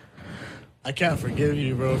you? I can't forgive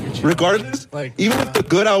you, bro. If you cheat. Regardless, Like, even if the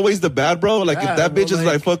good outweighs the bad, bro, like Yeah, if that bro, bitch is like-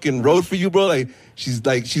 like fucking road for you, bro, like she's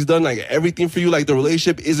done like everything for you, like the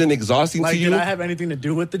relationship isn't exhausting Like, to you. did I have anything to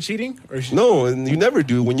do with the cheating? Or No, and you never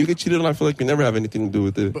do. When you get cheated on, I feel like you never have anything to do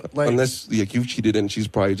with it. But, like- Unless like you've cheated and she's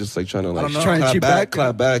probably just like trying to like don't know. Trying to cheat back?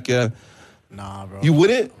 clap back, yeah. Nah, bro. You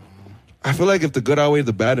wouldn't? I feel like if the good outweighed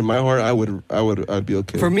the bad in my heart, I'd be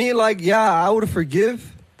okay. For me, like yeah, I would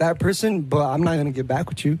forgive that person, but I'm not gonna get back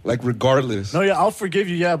with you. Like regardless. No, yeah, I'll forgive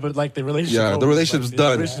you, yeah, but like the relationship. Yeah, the relationship's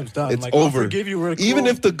done. The relationship's done. It's Like, I'll over. forgive you. We're Even cool.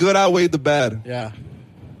 if the good outweighed the bad. Yeah.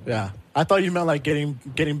 Yeah. I thought you meant like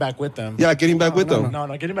getting back with them. Yeah, getting back with them. No,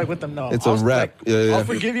 getting back with them, no. It's a wrap. Like, Yeah, yeah. I'll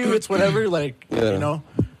forgive you, it's whatever, like, Yeah. you know.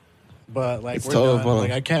 But like It's we're tough, done. huh?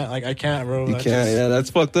 Like I can't, bro. You That's can't. just- Yeah, that's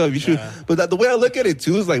fucked up. You should. Yeah. But the way I look at it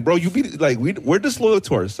too is like, bro, you be like we're disloyal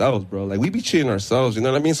to ourselves, bro. Like we be cheating ourselves. You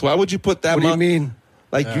know what I mean? So why would you put that? What do you amount- mean?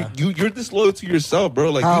 Like Yeah. you're disloyal to yourself,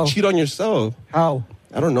 bro. Like How? you cheat on yourself. How?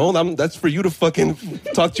 I don't know. That's for you to fucking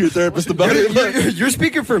talk to your therapist about it. You're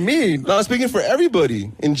speaking for me. No, I'm speaking for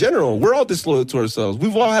everybody in general. We're all disloyal to ourselves.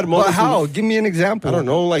 We've all had moments. But how? where- Give me an example. I don't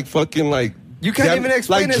know, like fucking like. You can't even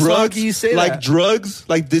explain it, so how can you say like that? drugs,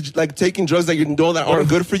 like taking drugs that you know that aren't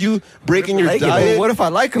good for you, breaking your like it, diet. Well, what if I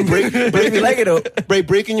like him? Like it, though.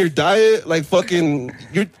 breaking your diet, like fucking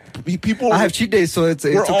people. I have cheat days, so it's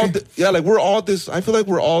We're all okay. like we're all this. I feel like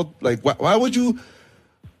we're all like. Why would you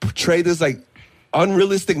portray this like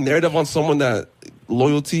unrealistic narrative on someone that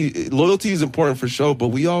loyalty is important for sure, but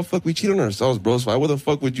we cheat on ourselves, bro. So why the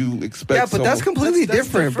fuck would you expect? Yeah, but that's someone- completely That's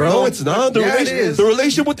different, different. bro. No, it's not. Yeah, it is. The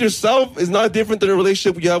relationship with yourself is not different than the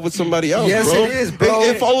relationship you have with somebody else, Yes, bro. it is, bro.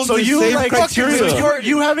 It follows So the you same like criteria. So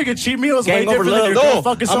you having a cheat meal is way Gang over different than your love. girl No,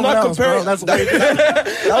 fucking I'm someone not else, bro. comparing- That's way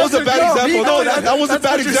That was a bad example. No, that was a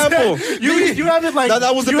bad example. You haven't like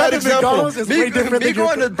That was a you bad having example. McDonald's is way different Me than your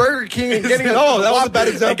going to Burger King and getting a No, that was a bad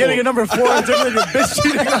like example. getting a number 4 is different than your bitch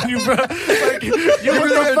cheating on you, bro. Like, You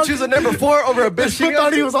really gonna choose a number 4 over a This bitch? fool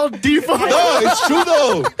thought he was all default. No, it's true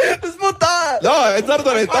though. This fool thought. No, it's not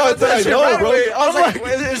that I thought. It's that I know, bro. I was like,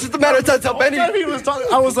 it's just a matter of time. Tell Benny. He was talking.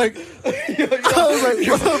 I was like,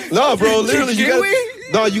 what No, bro. Literally, you got.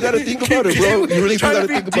 No, you got to think about it, bro. You really got to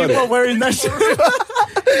think about default it. wearing that shit.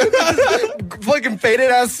 Fucking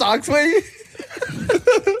faded ass socks, way.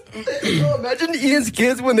 Bro, imagine Ian's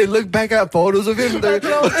kids when they look back at photos of him.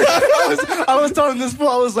 I was telling this fool,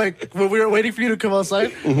 I was like, when we were waiting for you to come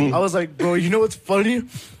outside, I was like, bro, you know what's funny?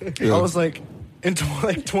 Yeah. I was like, in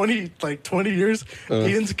 20 years,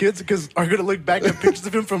 Ian's kids are gonna look back at pictures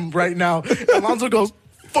of him from right now. And Alonzo goes,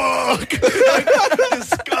 fuck, like,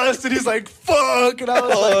 disgusted. He's like, fuck, and I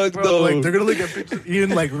was like, bro, no. like they're gonna look at pictures of Ian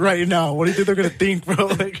like right now. What do you think they're gonna think, bro?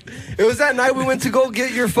 Like, It was that night we went to go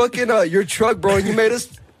get your fucking your truck, bro, and you made us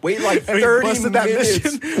wait like and we 30 busted that minutes.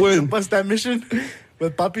 mission. When? Bust that mission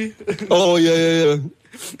with Papi. Oh yeah.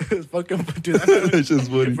 Fucking do that. That's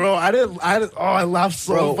just funny. Bro, I laughed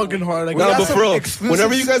so Bro, fucking hard. Like, Nah, got but some bro, exclusives.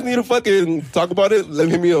 whenever you guys need to fucking talk about it, let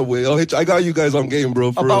me hit me up with. I got you guys on game,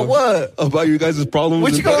 bro. For About real. what? About you guys' problems.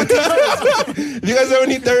 What you gonna do? If you guys ever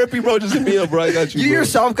need therapy, bro, just hit me up, bro. I got you. You bro.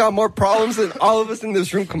 yourself got more problems than all of us in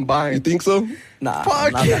this room You combined. think so? Nah,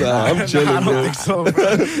 Fuck not yeah. that Nah, bad. I'm chilling, I don't bro. think so,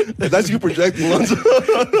 bro. That's you projecting, Lonzo.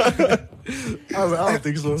 I don't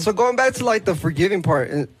think so. So going back to like the forgiving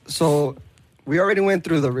part, so we already went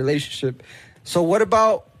through the relationship. So what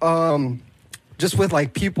about just with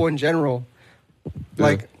like people in general?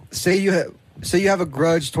 Like say you have a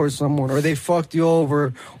grudge towards someone, or they fucked you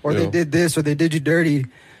over, or they Yeah. did this, or they did you dirty.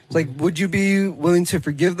 It's like, would you be willing to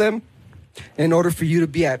forgive them in order for you to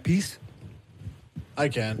be at peace? I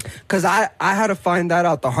can. Because I had to find that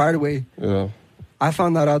out the hard way. Yeah, I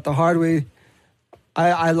found that out the hard way.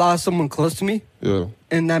 I lost someone close to me, yeah,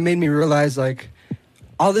 and that made me realize like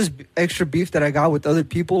all this extra beef that I got with other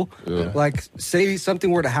people. Yeah. Like say something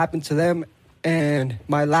were to happen to them, and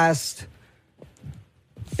my last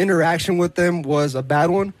interaction with them was a bad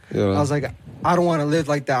one. Yeah. I was like, I don't want to live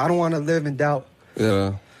like that. I don't want to live in doubt.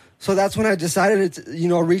 yeah. So that's when I decided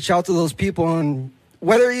to, reach out to those people, and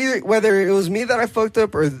whether it was me that I fucked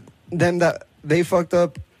up or them that they fucked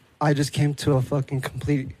up, I just came to a fucking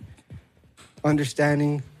complete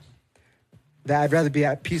understanding that I'd rather be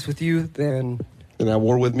at peace with you than And at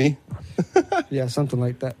war with me. yeah, something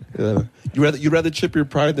like that. Yeah. You'd rather chip your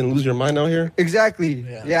pride than lose your mind out here. Exactly.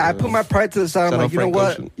 Yeah, I put my pride to the side. I'm Shout like, out you know Frank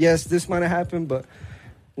what? Ocean. Yes, this might have happened, but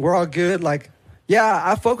we're all good. Like, yeah,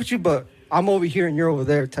 I fuck with you, but I'm over here and you're over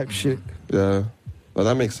there type shit. Yeah. Well,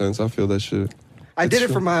 that makes sense. I feel that shit. I did it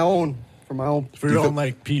true. for my own For your own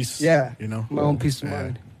like peace. yeah, You know? my own peace of Yeah.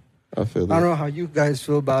 mind. I feel that. I don't know how you guys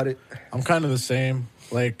feel about it. I'm kind of the same.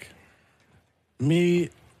 Like me,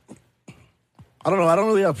 I don't know. I don't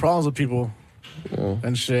really have problems with people Yeah.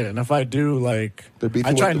 and shit. And if I do, like, They're beefing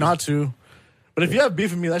I try with them. not to. But if you have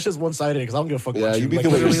beef with me, that's just one sided because I don't give a fuck Yeah, about you you. beefing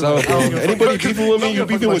with literally, yourself, I don't bro. give a fuck Anybody about- beefing with me, I don't you give a fuck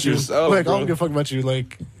beefing about with you. yourself, Like, I bro. don't give a fuck about you,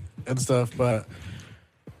 like, and stuff. But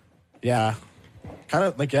yeah, kind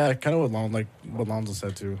of what Lonzo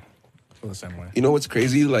said too. I feel the same way. You know what's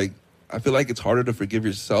crazy? Like, I feel like it's harder to forgive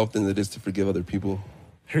yourself than it is to forgive other people.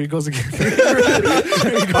 Here he goes again.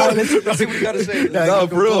 Let's see what you gotta say. Yeah, No,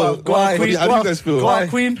 go bro. out, go out, How do Queen. you guys feel? Go out,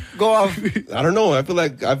 Queen. Go off. I don't know. I feel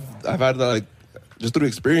like I've had that, like, just through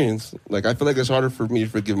experience. Like, I feel like it's harder for me to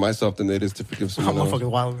forgive myself than it is to forgive I'm someone else. fucking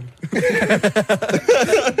wilding.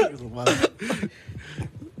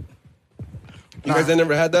 You guys ain't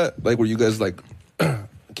never had that? Like, where you guys, like,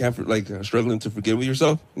 struggling to forgive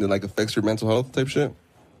yourself and it, like, affects your mental health type shit?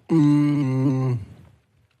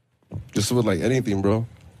 Just with, like, anything, bro.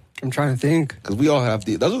 I'm trying to think. Because we all have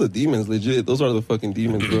those are the demons, legit. Those are the fucking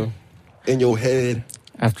demons, bro. In your head.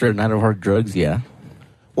 After a night of hard drugs, yeah.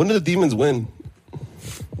 When do the demons win?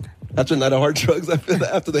 After a night of hard drugs, after the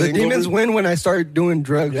The hangover? demons win when I start doing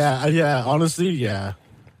drugs. Yeah. Honestly, yeah.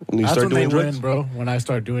 When you That's start when they doing drugs? win, bro. When I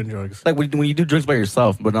start doing drugs. Like when you do drugs by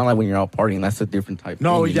yourself, but not like when you're out partying. That's a different type.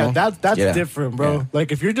 No, thing, you yeah, know? that's Yeah. different, bro. Yeah.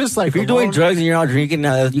 Like if you're just like If you're doing alone- drugs and you're out drinking,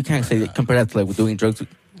 you can't say compare that to like doing drugs just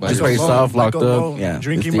by alone, yourself, like locked alone, up. Yeah,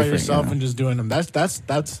 drinking it's by different, yourself yeah. and just doing them. That's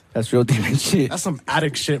That's real demon shit. some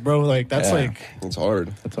addict shit, bro. Like that's Yeah. like It's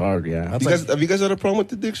hard. That's hard. Yeah. That's You guys, like- have you guys had a problem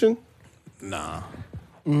with addiction? nah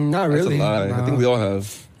Not That's really. a lie. I Nah. think we all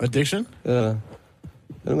have. addiction. Yeah.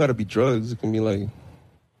 It don't gotta be drugs. It can be like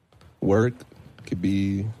work. It could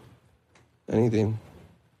be anything.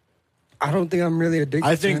 I don't think I'm really addicted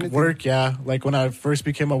I to think anything. work. Yeah, like when I first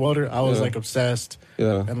became a welder, I was Yeah. like obsessed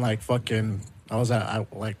Yeah. and like fucking. I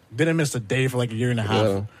like didn't miss a day for like a year and a half.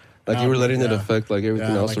 Yeah. Like you were letting it Yeah. affect like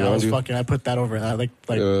everything else like I around was you. fucking. I put that over. Like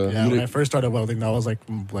Yeah. You when I did- first started welding, that was like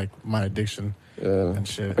my addiction. Yeah. and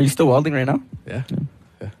shit. Are you still welding right now? Yeah.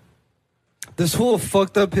 This fool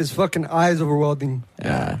fucked up his fucking eyes over welding.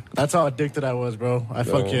 Yeah, that's how addicted I was, bro. I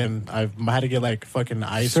had to get like fucking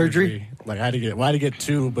eye Surgery? surgery. Like I had to get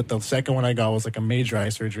two, but the second one I got was like a major eye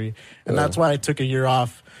surgery, and that's why I took a year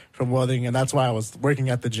off from welding, and that's why I was working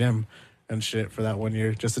at the gym and shit for that 1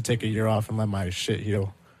 year, just to take a year off and let my shit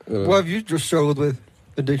heal. What have you just struggled with,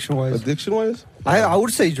 addiction wise? Addiction wise? I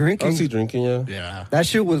would say drinking. I'll see drinking, yeah. Yeah, That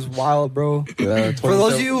shit was wild, bro. Yeah, For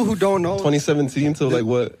those of you who don't know, 2017 to like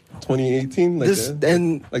what? 2018? Like this that?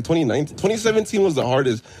 and Like 2019. 2017 was the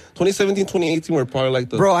hardest. 2017, 2018 were probably like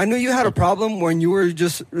the. bro, I knew you had a problem when you were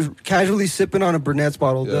just casually sipping on a Burnett's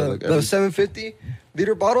bottle, Yeah, like every- the 750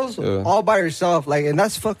 liter bottles, Yeah. all by yourself. Like, and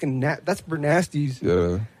that's fucking that's Bernasties.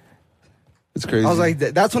 Yeah. It's crazy. I was like,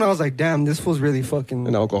 that's when I was like, damn, this was really fucking.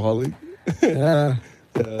 An alcoholic. Yeah.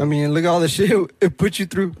 I mean, look at all the shit it put you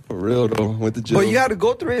through. For real, though. Went to jail. But you had to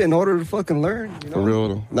go through it in order to fucking learn. You know? For real,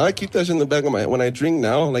 though. Now I keep that shit in the back of my head. When I drink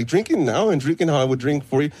now, like drinking now and drinking how I would drink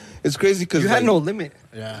for you, it's crazy because You had no limit.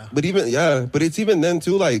 yeah. But it's even then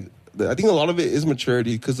too. Like I think a lot of it is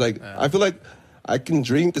maturity because like I feel like I can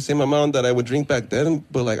drink the same amount that I would drink back then,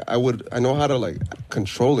 but like I know how to like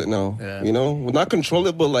control it now. Yeah. You know, well, not control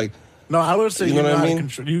it, but like No, I would say You know what I mean?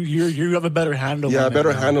 You have a better handle. yeah, on a better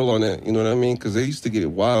it now. handle on it. You know what I mean? Because they used to get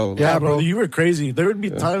wild. Yeah, Yeah, bro, bro. you were crazy. There would be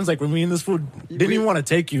times like when me and this food didn't even want to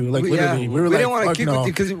take you. Like literally, we were like, didn't want to fuck kick no.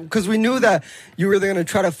 with you because we knew that you were either gonna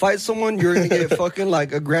try to fight someone, you were gonna get fucking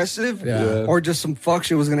like aggressive, Yeah. or just some fuck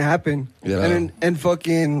shit was gonna happen. Yeah. and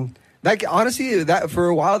fucking. That honestly, that for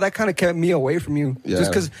a while, that kind of kept me away from you. Yeah. Just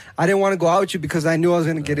because I didn't want to go out with you because I knew I was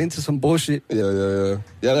gonna get into some bullshit. Yeah.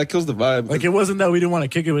 That kills the vibe. Like it wasn't that we didn't want to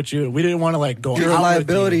kick it with you. We didn't want to like go You're a out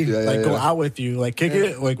liability. with you. Yeah, like yeah, go yeah. out with you. Like kick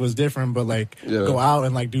it like was different, but like Yeah. go out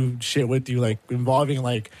and like do shit with you, like involving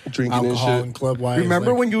like Drinking and alcohol shit. and club wise. Remember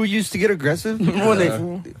like, when you used to get aggressive?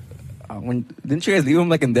 When didn't you guys leave him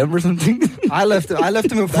like in Denver or something? I left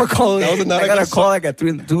him in Fort Collins. That was the night I got a saw- call like at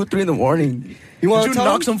 2, 3 in the morning. You want Did to you tell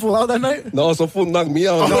knock him? some fool out that night? No, some fool knocked me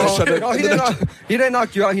out. No, Shut up. no, he didn't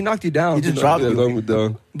knock you out. He knocked you down. He just dropped Yeah, you. knocked me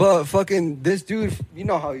down. But fucking this dude, you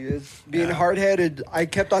know how he is. Being hard-headed, I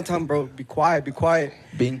kept on telling him, bro, be quiet, be quiet.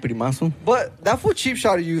 Being pretty muscle. But that fool cheap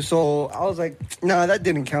shot at you, so I was like, nah, that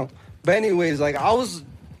didn't count. But anyways, like I was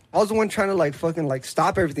the one trying to like fucking like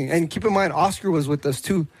stop everything. And keep in mind, Oscar was with us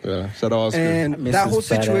too. Yeah, shout out Oscar. And miss that his whole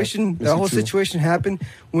fat ass. situation, Miss you too. happened.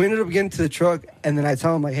 We ended up getting to the truck, and then I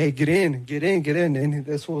tell him like, "Hey, get in." And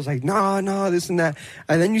this fool was like, "No, this and that."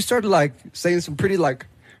 And then you started like saying some pretty like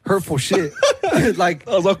hurtful shit, like,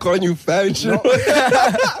 I was all calling you fat and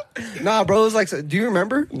shit. nah, bro. It was like, do you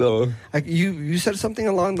remember? No. Like you said something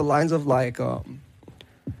along the lines of like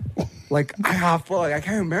fuck, I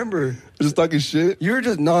can't remember. Just talking shit. You were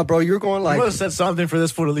just bro. You were going I like, would have said something for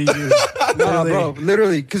this fool to leave you. nah, Literally. bro,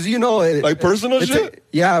 literally, because you know it. Like personal It shit? ta-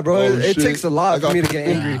 yeah, bro. Oh, it shit. takes a lot I for got- me to get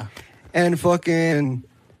angry. Yeah. And fucking,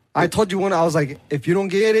 I told you one. I was like, if you don't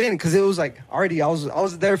get in, because it was like already. I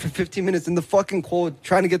was there for 15 minutes in the fucking cold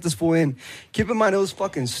trying to get this fool in. Keep in mind it was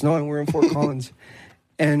fucking snowing. We're in Fort Collins,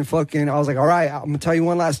 and fucking, I was like, all right, I'm gonna tell you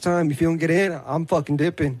one last time. If you don't get in, I'm fucking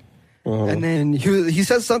dipping. Uh-huh. And then he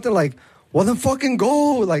said something like, well then fucking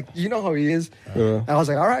go. Like, you know how he is. Yeah. And I was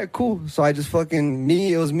like, all right, cool. So I just fucking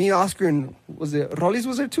it was me, Oscar, and was it Rollies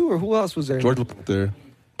was there too, or who else was there? George was there.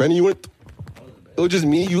 Benny, you went. It was just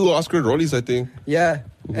me, you, Oscar, and Rollies, I think. Yeah.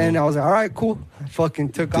 And I was like, all right, cool. I fucking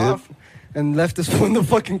took off and left this fool in the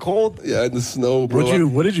fucking cold. Yeah, in the snow, bro.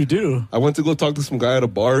 What did you do? I went to go talk to some guy at a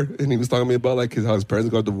bar, and he was talking to me about like how his parents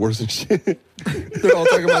got divorced and shit. They're all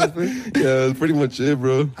talking about this thing. Yeah, that's pretty much it,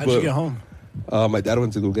 bro. How'd you get home? My dad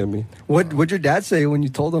went to go get me. What'd your dad say when you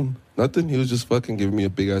told him? Nothing. He was just fucking giving me a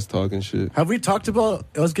big ass talk and shit. Have we talked about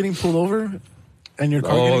us getting pulled over and your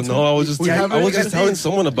car Oh getting no, I was just We haven't- I was you guys just telling did.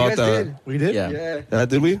 someone about You guys that. did. We did? Yeah. Yeah. Yeah,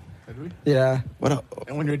 did we? Yeah. What up?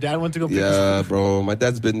 And when your dad went to go pick Yeah, bro. My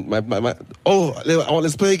dad's been my. Oh,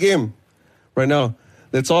 let's play a game right now.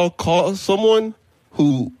 Let's all call someone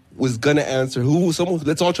who was gonna answer.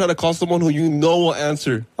 Let's all try to call someone who you know will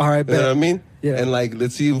answer. All right, You know bet. what I mean? Yeah. And like,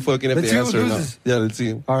 let's see who fucking if Let's they see who answer or not. loses. Yeah, let's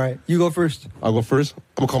see. All right. You go first. I'll go first.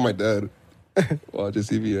 I'm gonna call my dad. Well, I'll just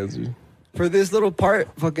see if he answers. For this little part,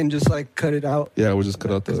 fucking just like cut it out. Yeah, we'll just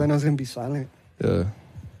cut out Because I the. know it's going to be silent. Yeah.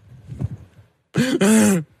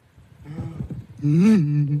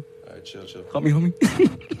 Alright, chill. Call me, homie.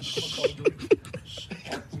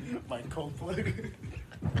 my cold plug.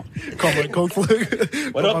 Call my cold plug.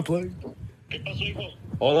 What Call up? my plug. ¿Qué pasó, hijo?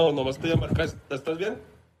 Oh no, nomás te llamar. ¿Estás bien?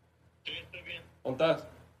 Sí, estoy bien. ¿Dónde estás?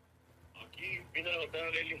 Aquí vine a levantar a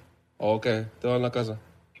Leli. Oh, ok, te vas en la casa.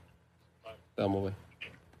 Te amo, güey.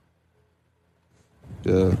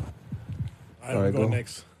 Yeah. right, All right, we'll go go.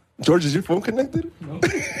 next. George, is your phone connected? No.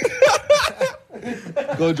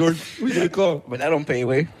 Go, George. Who you gonna call? But I don't pay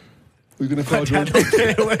away. Who you gonna call, Dad, George? don't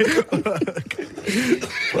get away.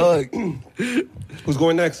 Fuck. Who's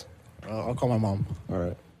going next? I'll call my mom. All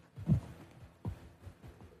right.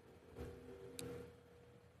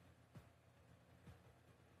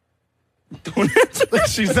 Don't answer.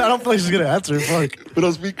 She's not on place. She's gonna answer. Fuck. Put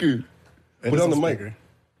on speaker. Put it on the mic. speaker.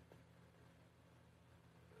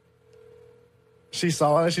 She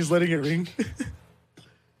saw it. She's letting it ring.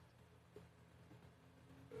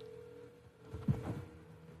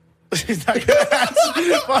 She's not gonna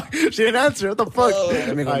answer. Fuck. She didn't answer. What the fuck?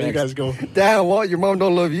 let me go All right, you next. guys go. Damn, what? Your mom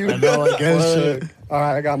don't love you? I know, I guess. Fuck. Shit. All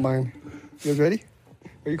right, I got mine. You guys ready?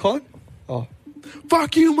 Are you calling? Oh.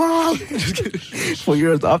 Fuck you, mom. Just kidding. Well,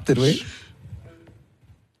 you're adopted, wait.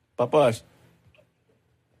 Papas.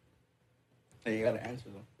 Hey, you gotta answer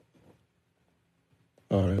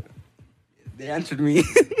though. All right. They answered me.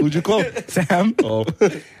 Who'd you call? Sam. Oh. All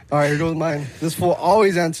right, here goes mine. This fool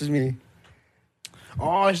always answers me. Oh,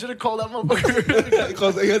 I should have called that motherfucker.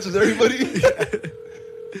 Because he answers everybody.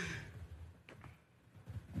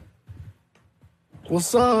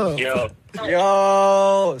 What's up? Yo,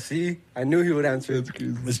 Yo, see? I knew he would answer. That's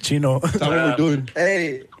crazy. It's Chino. Tell me what we're doing.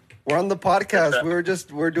 Hey, we're on the podcast.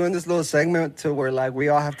 We're doing this little segment to where like we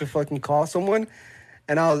all have to fucking call someone.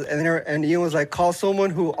 And and Ian was like, call someone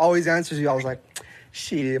who always answers you. I was like,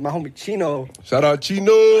 shit, my homie Chino. Shout out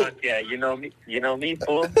Chino. yeah, you know me,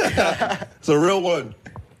 fool. It's a real one.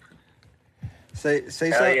 Say Hell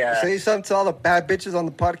something yeah. say something to all the bad bitches on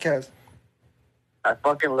the podcast. I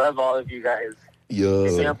fucking love all of you guys. Hit me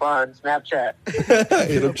Yo. up on Snapchat.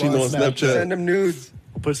 Hit up Chino on Send Snapchat. them nudes.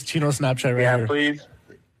 Put Chino Snapchat right Yeah, here. please.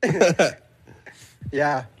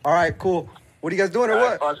 Yeah. All right, cool. What are you guys doing or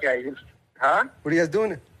Alright, what? fuck yeah. Huh? What are you guys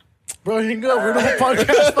doing? Bro, hang up. We're on the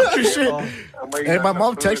podcast. Fuck your shit. I'm waiting Hey, on my the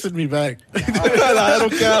mom food. texted me back. I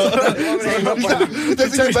don't count. He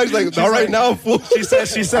texted me back like, not right now, fool. She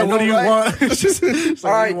said, I what do you know, want? She's like,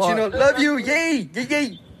 All right, what do you Chino, want? love you. Yay.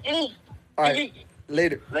 Yay. All right,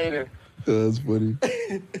 later. Later. That's funny.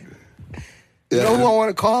 You know who I want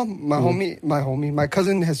to call? My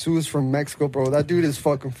cousin Jesus from Mexico, bro. That dude is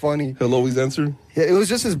fucking funny. He'll always answer. Yeah, it was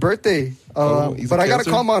just his birthday. He's But a I gotta Cancer?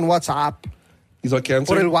 call him on WhatsApp. He's on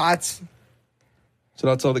cancer. Por el Whats.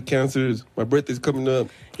 Shout out to all the cancers. My birthday's coming up.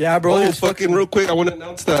 Yeah, bro. Oh, his fucking real quick, I want to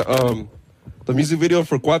announce that the music video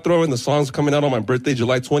for Cuatro and the song's coming out on my birthday,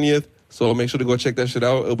 July 20th. So make sure to go check that shit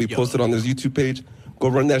out. It'll be posted on this YouTube page. Go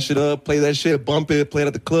run that shit up, play that shit, bump it, play it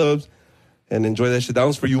at the clubs, and enjoy that shit. That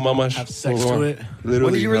one's for you, mama. Have sex Hold on. to it. Literally,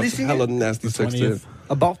 When are you have releasing hella it? nasty The sex to 20th. it.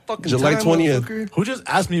 About fucking July time, 20th. motherfucker. Who just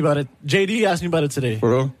asked me about it? JD asked me about it today. For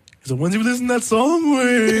real? He said, when's you listen to that song?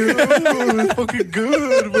 Wait, oh, it's fucking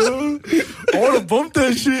good, bro. I want to bump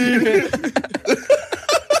that shit.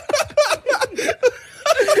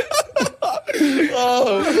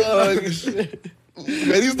 Oh, fuck.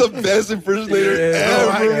 Man, he's the best impersonator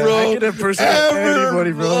ever, bro. I can impersonate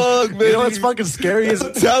anybody, bro. Fuck, man. You know what's fucking scary is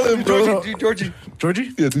Tell him, bro. Georgie.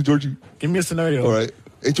 Georgie, Yeah, do Georgie. give me a scenario. All right.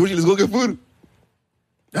 Hey, Georgie, let's go get food.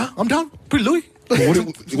 Yeah, I'm down. Pretty Louis.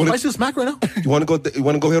 What I still smack right now. You want to go? You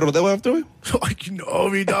want to go here Rodeo after? You know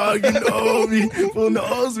me, dog. You know me. Who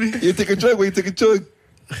knows me? You take a chug. Wait, take a chug.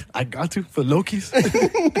 I got to for Loki's.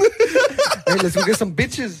 Hey, let's go get some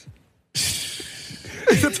bitches.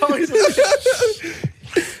 That's all he said.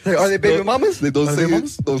 Like, are they baby mamas? They don't Are say they it.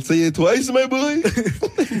 mamas? Don't say it twice, my boy.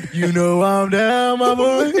 You know I'm down, my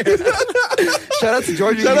boy. Shout out to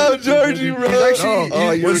Georgie. Shout out Georgie, bro. He's actually,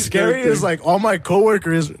 Oh, you're What's a scary character. is like all my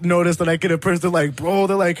coworkers notice that I can impersonate. They're like, bro,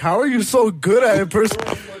 they're like, how are you so good at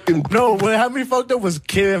impersonating? No, what had me fucked up was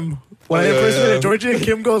Kim. When I Oh, yeah, impersonated yeah. Georgie and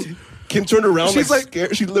Kim goes, Kim turned around. She's like-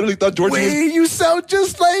 scared. She literally thought Georgie was. wait, you sound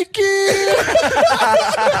just like him.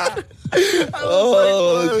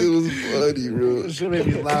 Oh, it was funny, bro. She made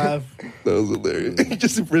me laugh. That was hilarious. He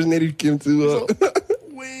just impersonated Kim too.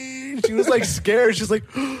 Wait, she was like scared. She's like,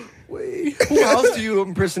 wait. who else do you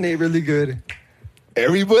impersonate really good?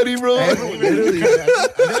 Everybody, bro. Literally, I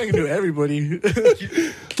think I can do everybody.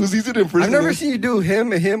 Who's easy to impersonate? I've never seen you do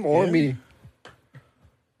him or me.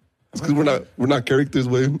 It's because we're not characters,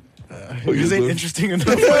 way. This ain't interesting enough.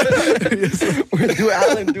 Do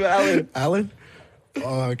Alan. Alan?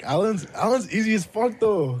 Fuck, Alan's easy as fuck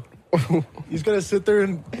though. He's gotta sit there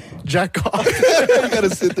and jack off. You gotta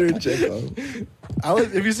sit there and check out. Alan,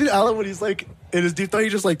 have you seen Alan when he's like in his deep thought?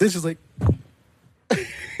 He's just like this. He's like,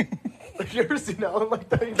 like you ever seen Alan like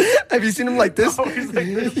that? Have you seen him like this? Oh, he's like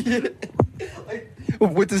this.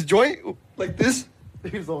 With his joint? Like this?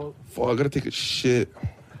 He's all Fuck, I gotta take a shit.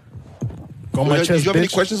 go on my Do chest, you have any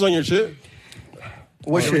bitch. questions on your shit?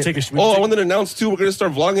 What Should we shit? take a should we Oh, I take- wanted to announce too. We're gonna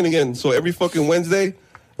start vlogging again. So every fucking Wednesday,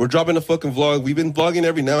 we're dropping a fucking vlog. We've been vlogging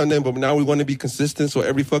every now and then, but now we want to be consistent. So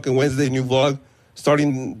every fucking Wednesday, new vlog.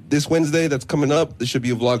 Starting this Wednesday, that's coming up. There should be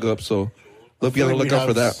a vlog up. So look, be on the we lookout for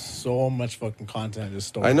have that. So much fucking content just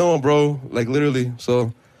stored. I know, bro. Like literally.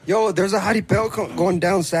 So Yo, there's a Jaripeo going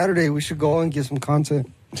down Saturday. We should go and get some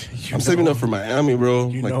content. I'm saving up for Miami, bro.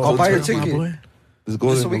 You Like, know, I'll buy your my ticket. boy. let's go.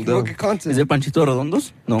 Just so we I'm can go down. get Is content. it Panchito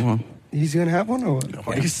Redondos? No, huh? He's gonna have one or what?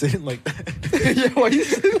 Why are you sitting like that? Yeah, why you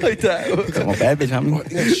saying like that? Como bad bitch,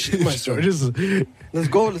 homie. Shit, my George's Let's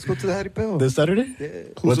go to the Jaripeo. this Saturday. Yeah.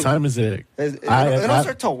 What time is it? It I don't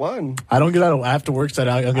start till 1. I don't get out. I have to work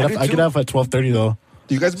Saturday. I do get too. off at 12:30 though.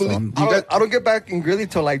 Do you guys believe? I'm- do you guys, I don't get back in Greeley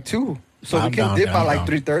till like 2. So I'm we can down, dip down, by like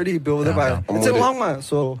down. 3:30, build it Down, by. down. I'm It's in with it. Longmont,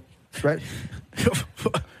 so it's right.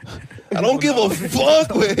 I don't give a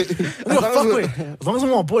fuck with. I'm gonna fuck with. As long as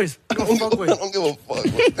I'm on boys, I'm gonna fuck I with. don't give a fuck.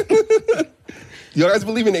 With. You guys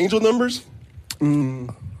believe in angel numbers?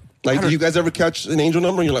 Like, do you guys ever catch an angel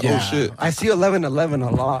number and you're like, Yeah. oh shit, I see 1111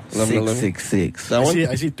 a lot. 11. 666. that I one? see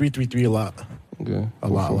 333 a lot. Okay, A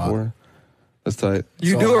lot, a lot. 444. That's tight.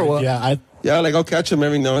 You So, do or what? Yeah, Yeah, like I'll catch him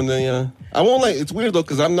every now and then. Yeah, I won't like. It's weird though,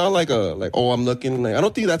 cause I'm not like I'm looking. Like I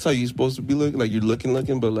don't think that's how you're supposed to be looking. Like you're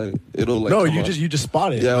looking, but like it'll like. no, come you up. just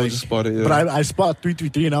spot it. Yeah, I like, just spot it. Yeah. But I spot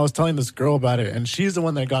 333, and I was telling this girl about it, and she's the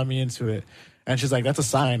one that got me into it. And she's like, "That's a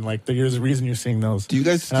sign. Like there's a reason you're seeing those." Do you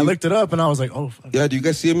guys? And I looked it up, and I was like, "Oh, fuck. Yeah, do you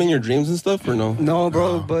guys see him in your dreams and stuff or no? No,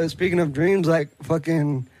 bro. But speaking of dreams, like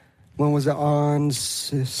fucking, when was it on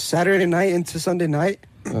Saturday night into Sunday night?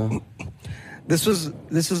 This is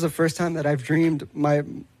the first time that I've dreamed my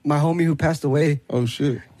homie who passed away. Oh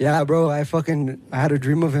shit. Yeah, bro. I had a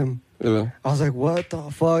dream of him. Yeah. I was like, what the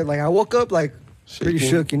fuck? Like I woke up like pretty Shaking?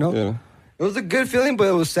 shook, you know. Yeah. It was a good feeling, but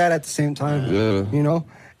it was sad at the same time. Yeah. You know,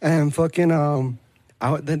 and fucking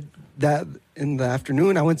that in the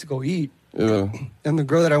afternoon I went to go eat. Yeah. And the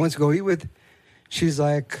girl that I went to go eat with, she's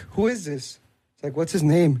like, who is this? It's like, what's his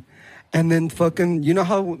name? And then fucking, you know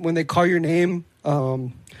how when they call your name,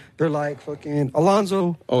 they're like, fucking,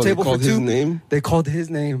 Alonzo, Oh, they table called for 2. his name? They called his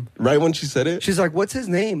name. Right when she said it. She's like, what's his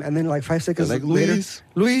name? And then like 5 seconds Like, later, Luis?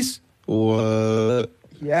 Luis. What?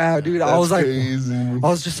 Yeah, dude. I That's was like, crazy. I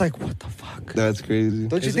was just like, what the fuck? That's crazy.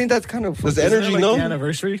 Don't you think that's kind of Does fucking- Isn't it, energy like, know? the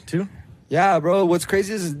anniversary too?" Yeah, bro. What's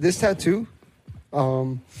crazy is this tattoo.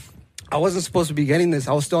 I wasn't supposed to be getting this.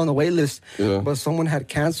 I was still on the wait list, Yeah. but someone had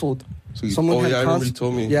canceled. So you- someone oh, had yeah, I remember you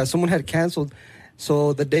told me. Yeah, someone had canceled.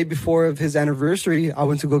 So the day before of his anniversary, I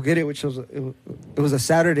went to go get it, which was it was a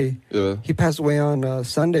Saturday. Yeah. He passed away on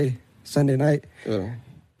Sunday night. Yeah.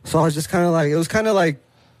 So I was just kind of like, it was kind of like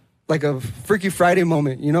a Freaky Friday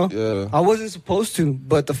moment, you know? Yeah. I wasn't supposed to,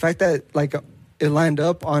 but the fact that like it lined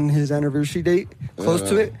up on his anniversary date, close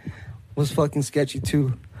to Yeah. it, was fucking sketchy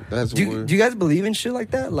too. That's Do weird. you guys believe in shit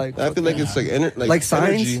like that? Like, I feel like it's like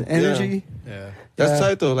signs, energy. Yeah. That's Yeah.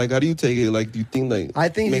 tight though. Like, how do you take it? Like, do you think like? I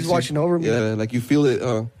think makes he's you- watching over me. Yeah, like you feel it.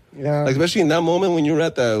 Yeah. Like especially in that moment when you were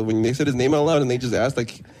at that, when they said his name out loud and they just asked,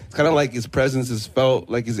 like it's kind of like his presence is felt,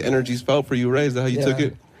 like his energy's felt for you, right? Is that how you Yeah. took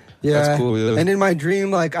it? Yeah, That's cool, yeah. And in my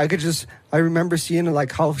dream, like I remember seeing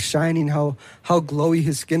like how shining, how glowy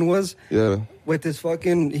his skin was. Yeah. With his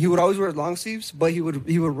fucking, he would always wear long sleeves, but he would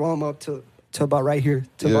roll them up to about right here,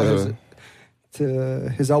 to about his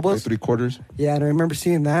Like elbows. 3/4. Yeah, and I remember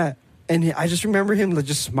seeing that, and I just remember him like,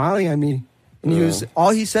 just smiling at me, and Yeah.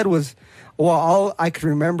 all he said was, well, all I could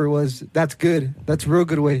remember was, "That's good. That's a real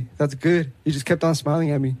good way. That's good." He just kept on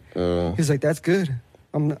smiling at me. He's like, "That's good."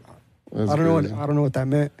 I'm not, That's I don't know crazy. what that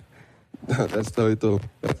meant. That's tight though.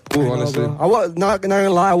 That's cool, You know, honestly. bro. I was not gonna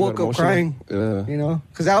lie. I woke up emotional? crying. Yeah. You know,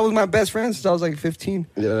 because that was my best friend since I was like 15.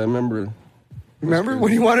 Yeah, I remember. Remember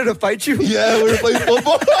when he wanted to fight you? Yeah, we were playing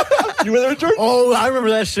football. You remember that, George? Oh, I remember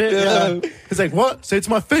that shit. Yeah. Yeah. He's like, "What? Say it to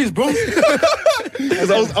my face, bro." Because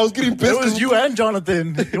I was getting pissed. It was 'cause- you and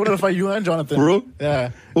Jonathan. He wanted to fight you and Jonathan. Bro? Yeah.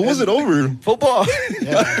 What was it over? Football.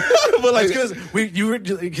 But like,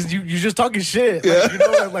 Because you just talking shit. Yeah. Like, you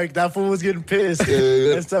know, like that fool was getting pissed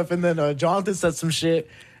yeah. and stuff. And then Jonathan said some shit,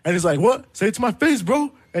 and he's like, "What? Say it to my face,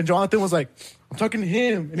 bro." And Jonathan was like, "I'm talking to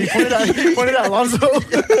him," and he pointed at Alonzo.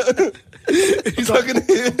 He's talking to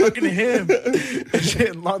him. talking to him. And,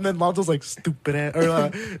 shit, and then Lonzo's like, "Stupid ass," or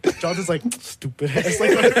Jonathan's like, "Stupid ass,"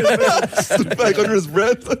 like under his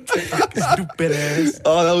breath. "Stupid ass."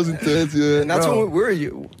 Oh, that was intense, yeah. And that's Bro. when we were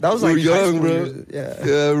you. That was We like were high young, school bro. years. Yeah.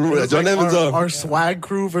 Yeah, remember that. It's John like Evans our swag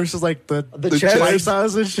crew versus like the The Chet-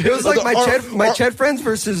 lifestyles and shit. It was like my Our- Ched friends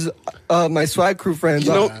versus my swag crew friends.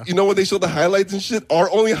 You know when they showed the highlights and shit? Our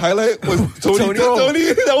only highlight was Tony. Tony. Tony.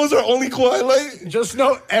 That was our only cool highlight. Just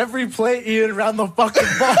know every play play, Ian ran the fucking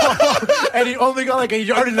ball, and he only got like a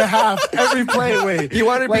yard and a half every play. Wait, You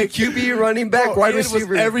want to be QB, running back, wide Ian was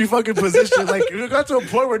receiver. every fucking position. Like it got to a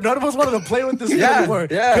point where none of us wanted to play with this kid Yeah, anymore.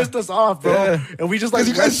 yeah. Pissed us off, bro. Yeah. And we just like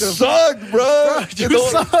Because you guys went to- sucked, bro. You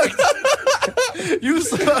sucked. You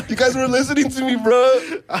sucked. You guys were listening to me, bro.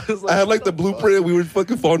 I was I had like the blueprint and we were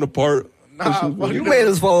fucking falling apart. You made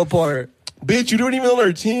us fall apart. Bitch, you weren't even on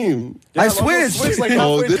our team. I Lonzo switched. like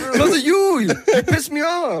Oh, halfway did- through. Because of you. You pissed me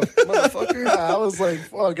off, motherfucker. I was like,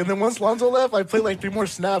 fuck. And then once Lonzo left, I played like 3 more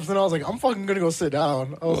snaps, and I was like, I'm fucking gonna go sit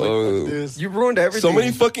down. I was like, fuck this. You ruined everything. So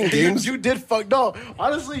many fucking games. You did fuck. No,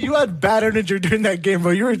 honestly, you had bad energy during that game,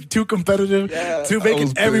 bro. You were too competitive to I making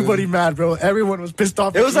was everybody mad, bro. Everyone was pissed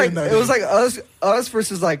off. It was at you like in that it was game. like us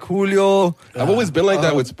versus like Julio. I've always been like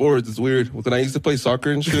that with sports. It's weird. When I used to play soccer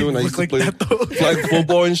and shit, when I used to Look play like that, though. flag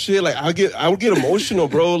football and shit, like I would get emotional,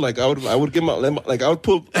 bro. Like I would get like I would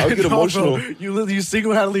get No, emotional. bro. You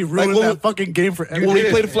single-handedly ruined when- that fucking game for When we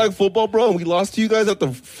everybody. played flag football, bro, and we lost to you guys at the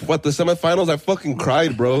semifinals, I fucking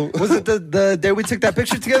cried, bro. Was it the day we took that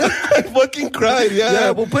picture together? I fucking cried, yeah.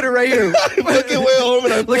 Yeah, we'll put it right here. I fucking went home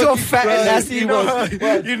and I Look how fucking fat and cried. nasty he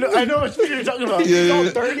was. You know, I know what you're talking about. Yeah, He's all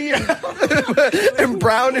yeah. dirty. And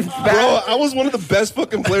brown and Bro, fat. I was one of the best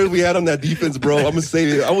fucking players we had on that defense, bro. I'm gonna say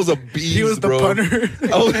it. I was a beast, He was the bro. punter.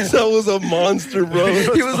 I was a monster, bro.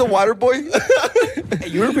 He was a water boy. Hey,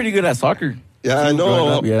 you were pretty good at soccer. Yeah, I Growing know.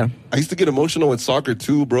 up, yeah. I used to get emotional with soccer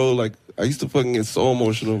too, bro. Like I used to fucking get so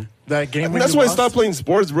emotional. That game. I mean, when that's you why I lost? stopped playing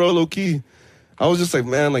sports, bro. Low key, I was just like,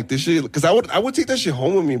 man, like this shit. Because I would take that shit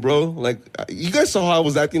home with me, bro. Like you guys saw how I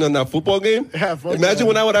was acting on that football game. Yeah, fuck Imagine yeah.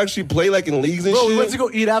 when I would actually play like in leagues and Bro, shit. we went to go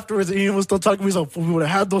eat afterwards, and Ian was still talking to me. He's like, "Fool, we would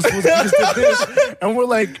have had those fools if we just did this." And we're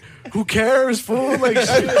like, "Who cares, fool? Like,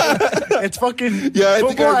 shit. It's fucking Yeah, I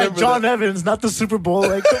think I football at remember John that. Evans, not the Super Bowl."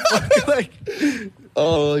 Like, the fuck, like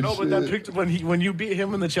Oh, no, but shit. that picture when you beat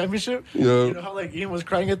him in the championship, Yeah. you know how like Ian was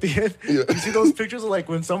crying at the end. Yeah. You see those pictures of like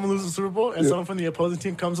when someone loses the Super Bowl and someone from the opposing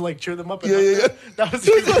team comes to like cheer them up. And Yeah, yeah, That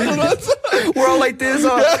was We're all like this.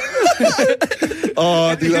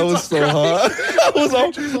 Oh, dude, that was so hot.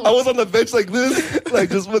 I was on the bench like this, like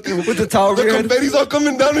just fucking With the towel The over your head. confetti's all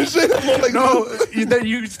coming down and shit. I'm all like, no. Then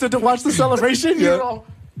you stood to watch the celebration. Yeah. You're all.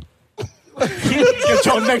 Get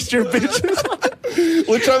y'all next year, bitches.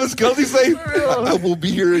 What Travis Kelce say? I will be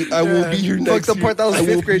here. I will be here Fuck next the year. part that was I will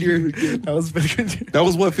fifth grade be year. here again. That was big. That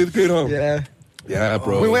was what, 5th grade, huh? Yeah. Yeah,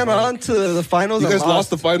 bro. We went on to the finals. You and guys lost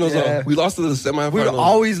the finals. Yeah. Huh? We lost to the semifinals. We would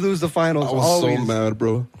always lose the finals. I was always. so mad,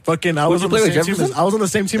 bro. Fucking, I was you on the play with, same team. Jefferson? I was on the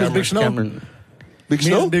same team as Big Snow. Cameron. Big Me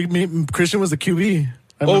Snow? and Christian was the QB.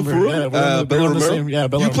 I Oh, remember. for real? Yeah, we're Bella on the Romero? same. Yeah,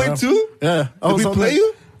 Bella You played Romero. too? Yeah. Did we play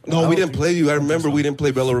you? No, we didn't play you. I remember we didn't play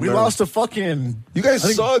Bella We Romero. lost to fucking. You guys I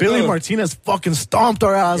think suck, Billy huh? Martinez fucking stomped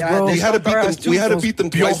our ass, Yeah, bro. they We had to beat them. We had to beat them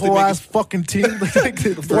twice. to Piojo make ass it- fucking team.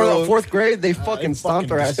 For fourth grade, they fucking stomped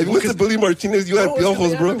our ass. If you went to Billy Martinez, you had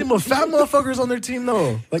piojos, bro. They were fat motherfuckers on their team,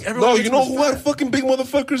 though. Like everyone. No, else you know was who fat. had fucking big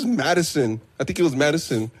motherfuckers? Madison. I think it was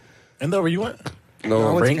Madison. And though where you went?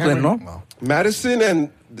 No, Franklin, no? Madison, and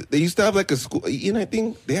they used to have like a school. Ian, I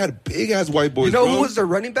think they had big ass white boys. You know bro. who was the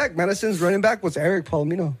running back? Madison's running back was Eric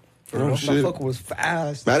Palomino. Oh, shit. Motherfucker was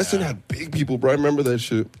fast. Madison had big people, bro. I remember that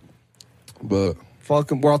shit. But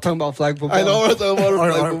Fucking, we're all talking about flag football. I know we're talking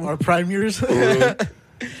about Our prime years.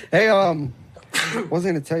 Hey, what was I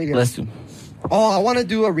gonna tell you guys? Bless you. Oh, I want to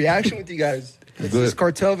do a reaction with you guys. It's Good. this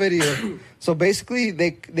cartel video. So basically,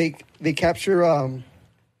 they capture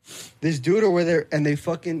this dude over there, and they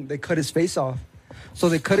cut his face off. So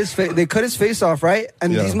they cut his face off, right?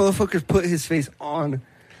 And Yeah. these motherfuckers put his face on.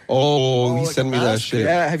 Oh, he like sent a me that mask? shit.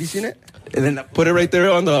 Yeah, have you seen it? And then Put it right there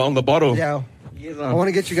on the bottle. Yeah. Yes, I want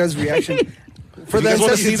to get you guys' reaction. For If you guys them,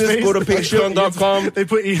 want to see this, go to patreon.com. They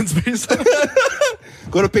put Ian's face. on.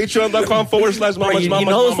 Go to patreon.com /. Bro, you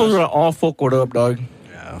know those fools are all fucked up, dog.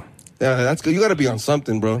 Yeah, that's good. You got to be on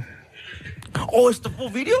something, bro. Oh, it's the full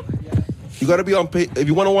video? You got to be on. If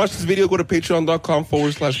you want to watch this video, go to patreon.com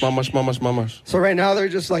 /mamash. so right now they're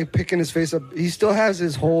just like picking his face up. He still has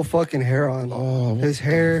his whole fucking hair on. Oh, his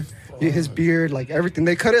hair, his beard, like everything.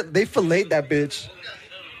 They cut it. They filleted that bitch.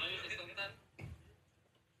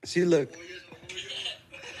 See, look.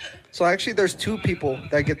 So actually, there's 2 people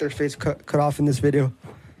that get their face cut off in this video.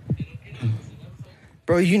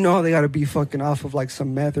 Bro, you know they gotta be fucking off of like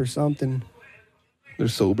some meth or something. They're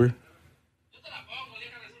sober.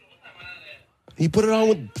 He put it on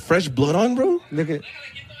with fresh blood on, bro? Look at.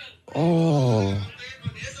 Oh.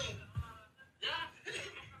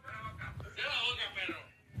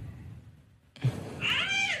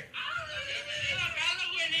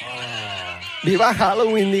 Viva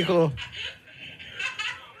Halloween, dijo.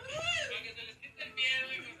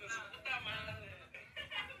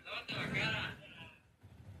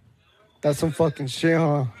 That's some fucking shit,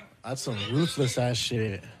 huh? That's some ruthless ass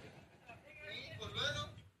shit.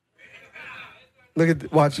 Look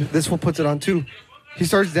at, watch, this one puts it on too. He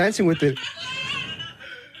starts dancing with it.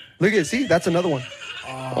 Look at, see, that's another one.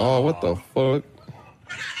 Oh, what the fuck?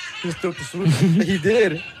 He just took the swoop. He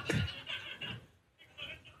did.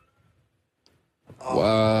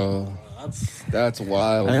 Wow. That's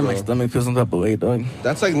wild, I think my bro. stomach feels some type of way, dog.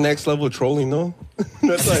 That's like next level trolling, no?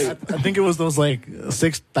 That's like, I think it was those like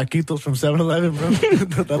 6 taquitos from 7-Eleven, bro.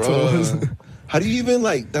 That's what it was. bro. How do you even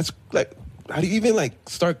like, that's like, how do you even like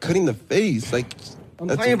start cutting the face? Like, I'm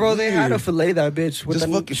that's telling you, bro, they had to weird. fillet that bitch with Just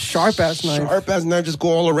a fucking sharp-ass knife. Sharp ass knife, just go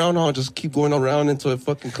all around on, just keep going around until it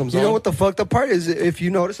fucking comes You out. know what the fucked up part is? If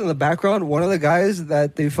you notice in the background, one of the guys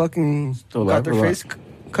that they fucking Still got alive their or what? face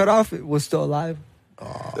cut off was still alive.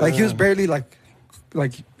 Like he was barely like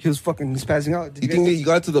he was fucking spazzing out. Did You guys- think you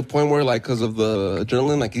got to the point where, like, because of the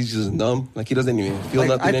adrenaline, like, he's just numb? Like, he doesn't even feel like,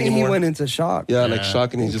 nothing I think anymore? he went into shock. yeah, like, Yeah.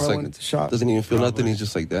 shock, and he's He just, probably like, went into shock. doesn't even feel nothing. He's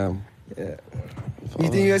just like, damn. Yeah. You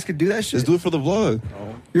think you guys could do that shit? Let's do it for the vlog.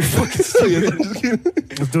 You're fucking stupid. Just kidding.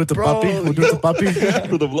 Let's do it to Bro, Papi. We'll do it to Papi.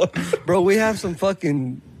 For the vlog. Bro, we have some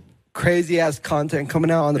fucking crazy ass content coming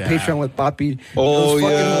out on the Yeah. Patreon with Papi. Oh, It was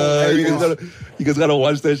fucking yeah. hilarious. You guys gotta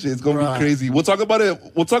watch that shit. It's gonna Bruh. be crazy. We'll talk about it.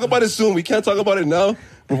 We'll talk about it soon. We can't talk about it now.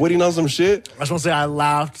 We're waiting on some shit. I just want to say I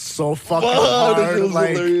laughed so fucking Wow, that hard. shit was Like,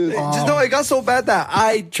 hilarious. Just know it got so bad that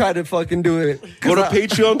I tried to fucking do it. Go to 'Cause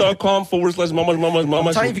patreon.com/mamas.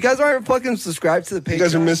 I'm telling you, if you guys aren't fucking subscribed to the Patreon, You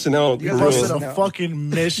guys are missing out. You For guys are real. busted missing a out. fucking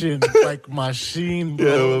mission, like machine, Yeah,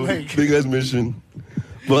 bro. well, Like, big ass mission.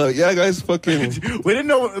 But yeah, guys, fucking. we didn't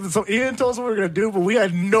know. So Ian told us what we were gonna do, but we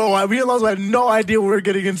had no. Me and Alonso had no idea what we were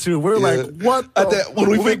getting into. We were Yeah. like, "What?" At The, that-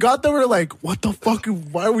 when we got there, we were like, "What the fuck?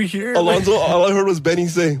 Why are we here?" Alonso, all I heard was Benny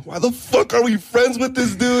say, "Why the fuck are we friends with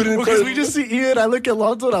this dude?" And Because we just see Ian. I look at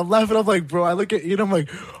Alonso and I'm laughing. I'm like, bro. I look at Ian. I'm like,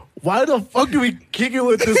 why the fuck do we kick it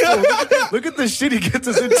with this? Fool? Look at the shit he gets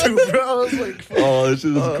us into, bro. I was like, Oh, that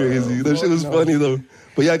shit was crazy. That shit was funny though.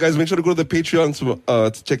 But yeah, guys, make sure to go to the Patreon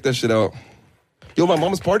to check that shit out. Yo, my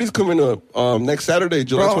mom's party's coming up next Saturday,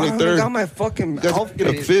 July bro, I haven't 23rd. got my fucking You guys can get a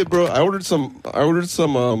outfit. fit, bro. I ordered some. What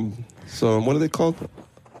are they called?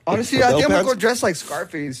 Honestly, I Bell think I'm gonna go pants? dress like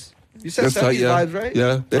Scarface. You said That's 70s tight, yeah. vibes, right?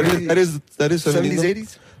 Yeah, that is 70s, 70s,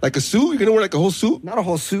 80s? Like a suit? You're gonna wear like a whole suit? Not a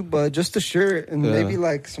whole suit, but just a shirt and Yeah. maybe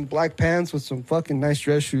like some black pants with some fucking nice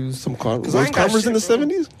dress shoes. Some 'Cause I ain't got Converse in the shit, bro.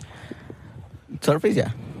 70s? Surface, yeah.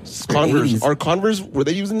 Converse. 80s. Are Converse, were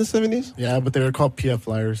they used in the 70s? yeah, but they were called PF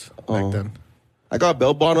flyers Oh. back then. I got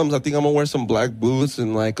bell bottoms. I think I'm gonna wear some black boots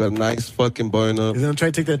and like a nice fucking button up. He's gonna try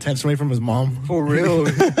to take the attention away from his mom. For real.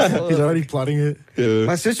 He's already plotting it. Yeah,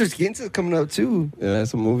 My sister's Ginta coming up too. yeah,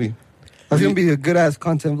 that's a movie. That's gonna be a good ass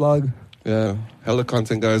content vlog. Yeah, hella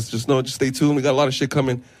content, guys. Just stay tuned. We got a lot of shit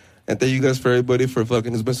coming. And thank you guys for everybody for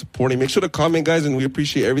fucking has been supporting. Make sure to comment, guys, and we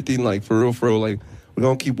appreciate everything. Like for real. Like we're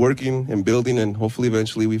gonna keep working and building, and hopefully,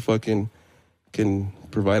 eventually, we fucking can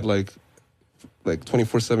provide like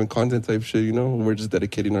 24/7 content type shit. You know, we're just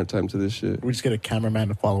dedicating our time to this shit. We just get a cameraman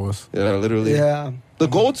to follow us. Yeah, literally. Yeah. The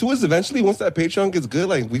goal too is eventually once that Patreon gets good,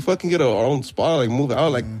 like we fucking get our own spot, like move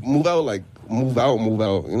out.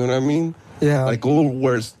 You know what I mean? Yeah. Like go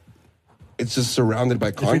where it's just surrounded by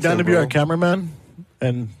If content. you're down to be bro. our cameraman,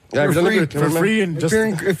 and Yeah, For if you're down to be free. our for cameraman. free, and just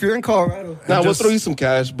if you're in Colorado, Nah, we'll just- throw you some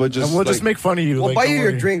cash, but just and we'll just like, make fun of you. we'll like, buy don't you your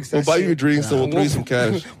worry. drinks. we'll that's buy you it. your drinks and we'll throw you some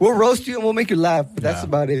cash. We'll roast you and we'll make you laugh. But that's Yeah.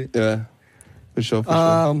 about it. Yeah, for sure.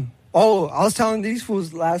 Oh, I was telling these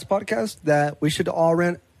fools last podcast that we should all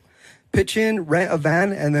rent a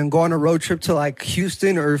van, and then go on a road trip to like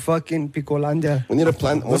Houston or fucking Picolandia. We need a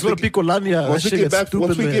plan. Let's go to Picolandia. Once That we shit get gets back, stupid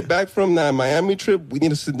once we lit. get back from that Miami trip, we need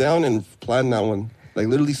to sit down and plan that one. Like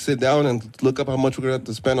literally sit down and look up how much we're gonna have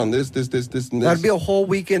to spend on this, and this. That'd be a whole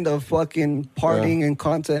weekend of fucking partying and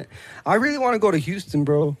content. I really want to go to Houston,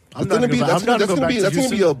 bro. I'm That's down to gonna be go back- I'm down to go back to that's gonna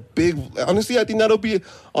be Houston. a big. Honestly, I think that'll be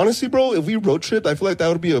honestly, bro. If we road trip, I feel like that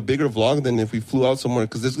would be a bigger vlog than if we flew out somewhere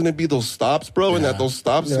because there's gonna be those stops, bro, and Yeah. at those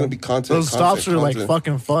stops is Yeah. gonna be content. Those stops are like content.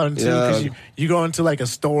 fucking fun too because Yeah. you go into like a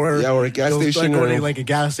store, Yeah, or a gas you'll, station like, go or- to, like a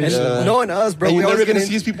gas And station. Yeah. knowing us, bro, And we you're never always get gonna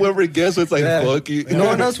see these people ever again, so it's like Yeah. fuck you.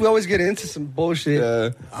 Knowing us, we always get into some bullshit. Yeah,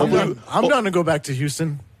 I'm down to go back to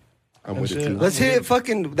Houston. I'm with it shit. too. Let's hit it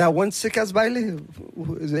fucking that one sick ass baile.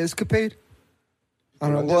 Is it Escapade? I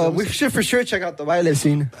don't know. Well, we should for sure check out the baile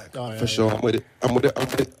scene. Oh, yeah, For sure, I'm with it. I'm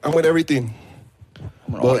with everything. I'm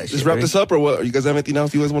gonna Well, all that let's shit, wrap right? this up, or what? Or you guys have anything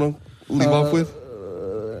else you guys want to leave off with?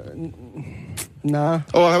 Nah.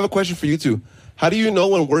 Oh, I have a question for you two. How do you know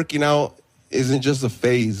when working out isn't just a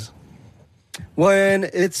phase? When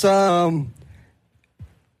it's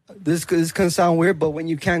this is gonna sound weird, but when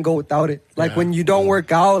you can't go without it, like Yeah. when you don't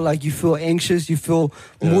work out, like you feel anxious, you feel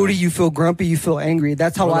moody, you feel grumpy, you feel angry.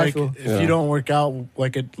 That's how Or, I like, feel. if you don't work out,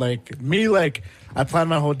 like I plan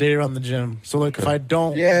my whole day around the gym. So like if I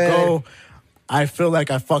don't go, I feel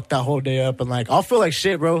like I fucked that whole day up, and like I'll feel like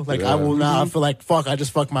shit, bro. Like I will now. I feel like fuck. I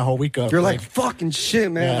just fucked my whole week up. You're like fucking shit,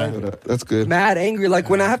 man. Yeah. Like, That's good. mad angry. Like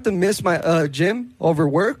when I have to miss my gym over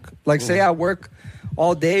work, like say I work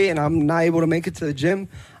all day and I'm not able to make it to the gym,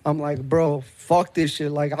 I'm like, bro, fuck this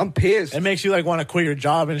shit. Like I'm pissed. it makes you like want to quit your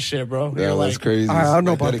job and shit, bro. Yeah, You're that's like, crazy. I don't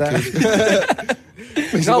know Like about dedication. that.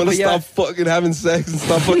 Makes you No, want to but yeah. stop fucking having sex and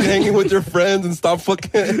stop fucking hanging with your friends and stop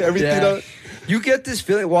fucking everything Yeah. up. You get this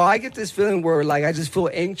feeling. Well, I get this feeling where like I just feel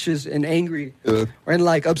anxious and angry Yeah. and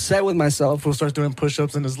like upset with myself. Fool starts doing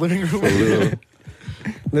push-ups in his living room.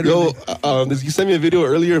 Yo, you sent me a video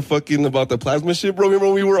earlier fucking about the plasma shit, bro. Remember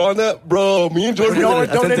when we were on that? Bro, me and George, Y'all were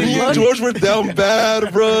donating me and blood? George were down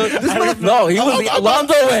bad, bro. No, he was.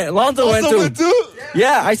 Alonzo went. Alonzo went Also too. went too?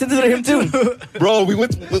 Yeah, I sent it to him too. Bro, we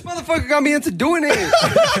went This motherfucker got me into doing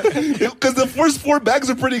it. because the first 4 bags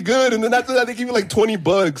are pretty good, and then after that they give you like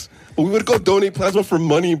 $20. But we would go donate plasma for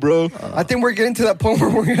money, bro. I think we're getting to that point where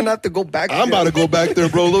we're gonna have to go back. I'm about to go back there,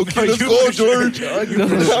 bro. Low key, let's you go, for sure. George.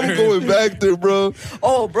 I'm going back there, bro.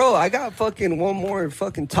 Oh, bro, I got fucking one more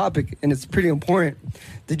fucking topic, and it's pretty important.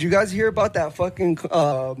 Did you guys hear about that fucking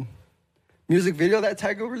music video that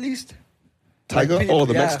Tyga released? Tiger? Like, Oh,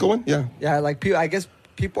 the yeah. Mexico one? Yeah. Yeah, like I guess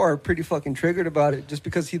people are pretty fucking triggered about it just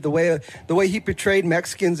because the way he portrayed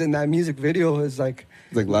Mexicans in that music video is like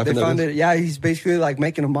He's like laughing they at found us. it. Yeah, he's basically like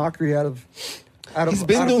making a mockery out of. He's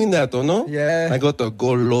been doing that though, no? Yeah. I got the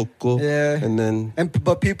go loco. Yeah. And then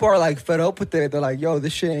But people are like fed up with it. They're like, "Yo,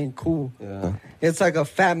 this shit ain't cool." yeah. It's like a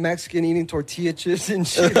fat Mexican eating tortilla chips and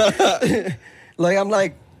shit. Like I'm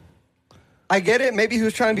like, I get it. Maybe he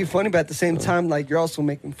was trying to be funny, but at the same time, like you're also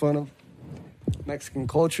making fun of Mexican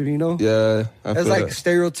culture. You know? Yeah. I It's feel like that.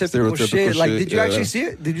 stereotypical shit. Like, did you yeah. actually see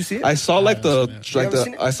it? Did you see it? I saw like You haven't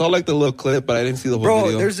seen it? I saw like the little clip, but I didn't see the whole Bro,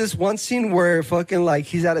 video. there's this one scene where fucking like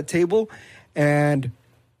he's at a table and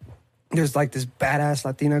there's like this badass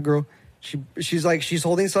Latina girl. She's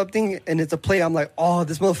holding something and it's a plate. I'm like, oh,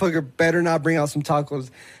 this motherfucker better not bring out some tacos.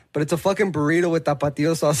 But it's a fucking burrito with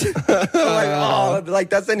tapatio sauce. I'm like, oh, like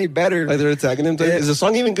that's any better. Like they're attacking him. Yeah. Is the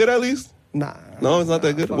song even good at least? Nah. No, it's not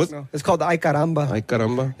that good. Fuck What's no. It's called Ay Caramba. Ay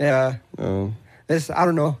caramba. Yeah. Oh, I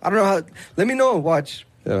don't know how. Let me know. Watch.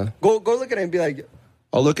 yeah. Go look at it and be like,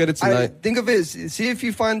 I'll look at it I tonight. think of it. See if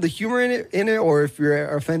you find the humor in it, or if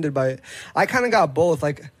you're offended by it. I kind of got both.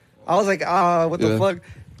 Like, I was like, what the Yeah. fuck?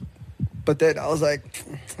 But then I was like,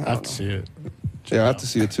 I have to see it. Yeah, I have to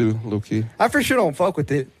see it too, low key. I for sure don't fuck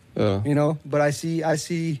with it, Yeah. you know. But I see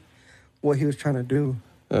what he was trying to do.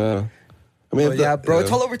 Yeah. I mean, But yeah, bro,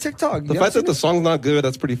 it's all over TikTok. The fact that the song's not good,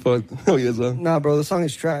 that's pretty fucked. Oh, yes, nah, bro, the song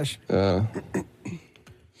is trash. Yeah.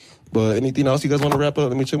 But anything else you guys want to wrap up?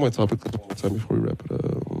 Let me check my topic one more time before we wrap it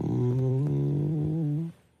up.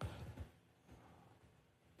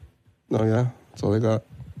 No, yeah, that's all I got.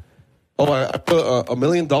 Oh, I put $1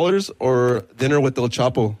 million or dinner with El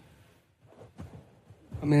Chapo.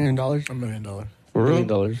 $1 million. $1 million. For real? $1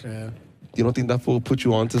 million. Yeah. You don't think that fool put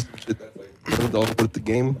you on to shit that's like $1 worth the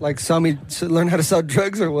game? Like, learn how to sell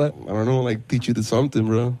drugs or what? I don't know, like teach you to something,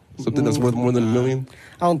 bro. Something that's worth more than $1 million.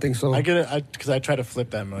 I don't think so. I get it because I try to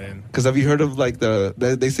flip that million. Because have you heard of like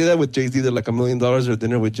they say that with Jay-Z, they're like $1 million or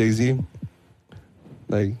dinner with Jay-Z?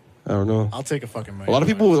 Like, I don't know. I'll take a fucking million. A lot of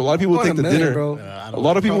people I would want take $1 the million, dinner. bro. Yeah, I A don't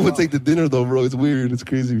lot of people know. would take the dinner though, bro. It's weird. It's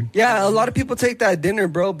crazy. Yeah, a lot of people take that dinner,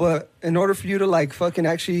 bro. But in order for you to like fucking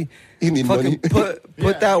actually You need money. put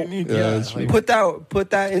Yeah, that you need- Yeah, that's true. put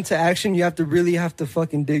that into action, you have to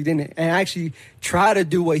fucking dig in it and actually try to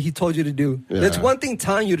do what he told you to do. Yeah. It's one thing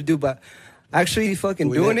telling you to do, but actually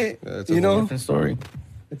fucking doing it, Yeah, it's a you whole know, Different story.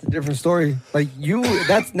 it's a different story. Like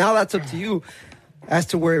that's up to you as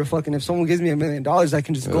to where fucking if someone gives me $1 million, I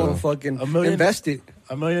can just go and fucking $1 million? invest it.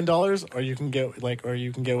 $1 million, or you can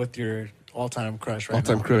get with your all-time crush right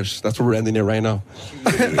All-time now. crush. That's where we're ending it right now.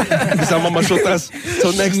 Peace out, mama shotas.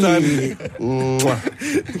 Till next time.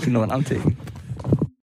 Mwah. You know what I'm taking.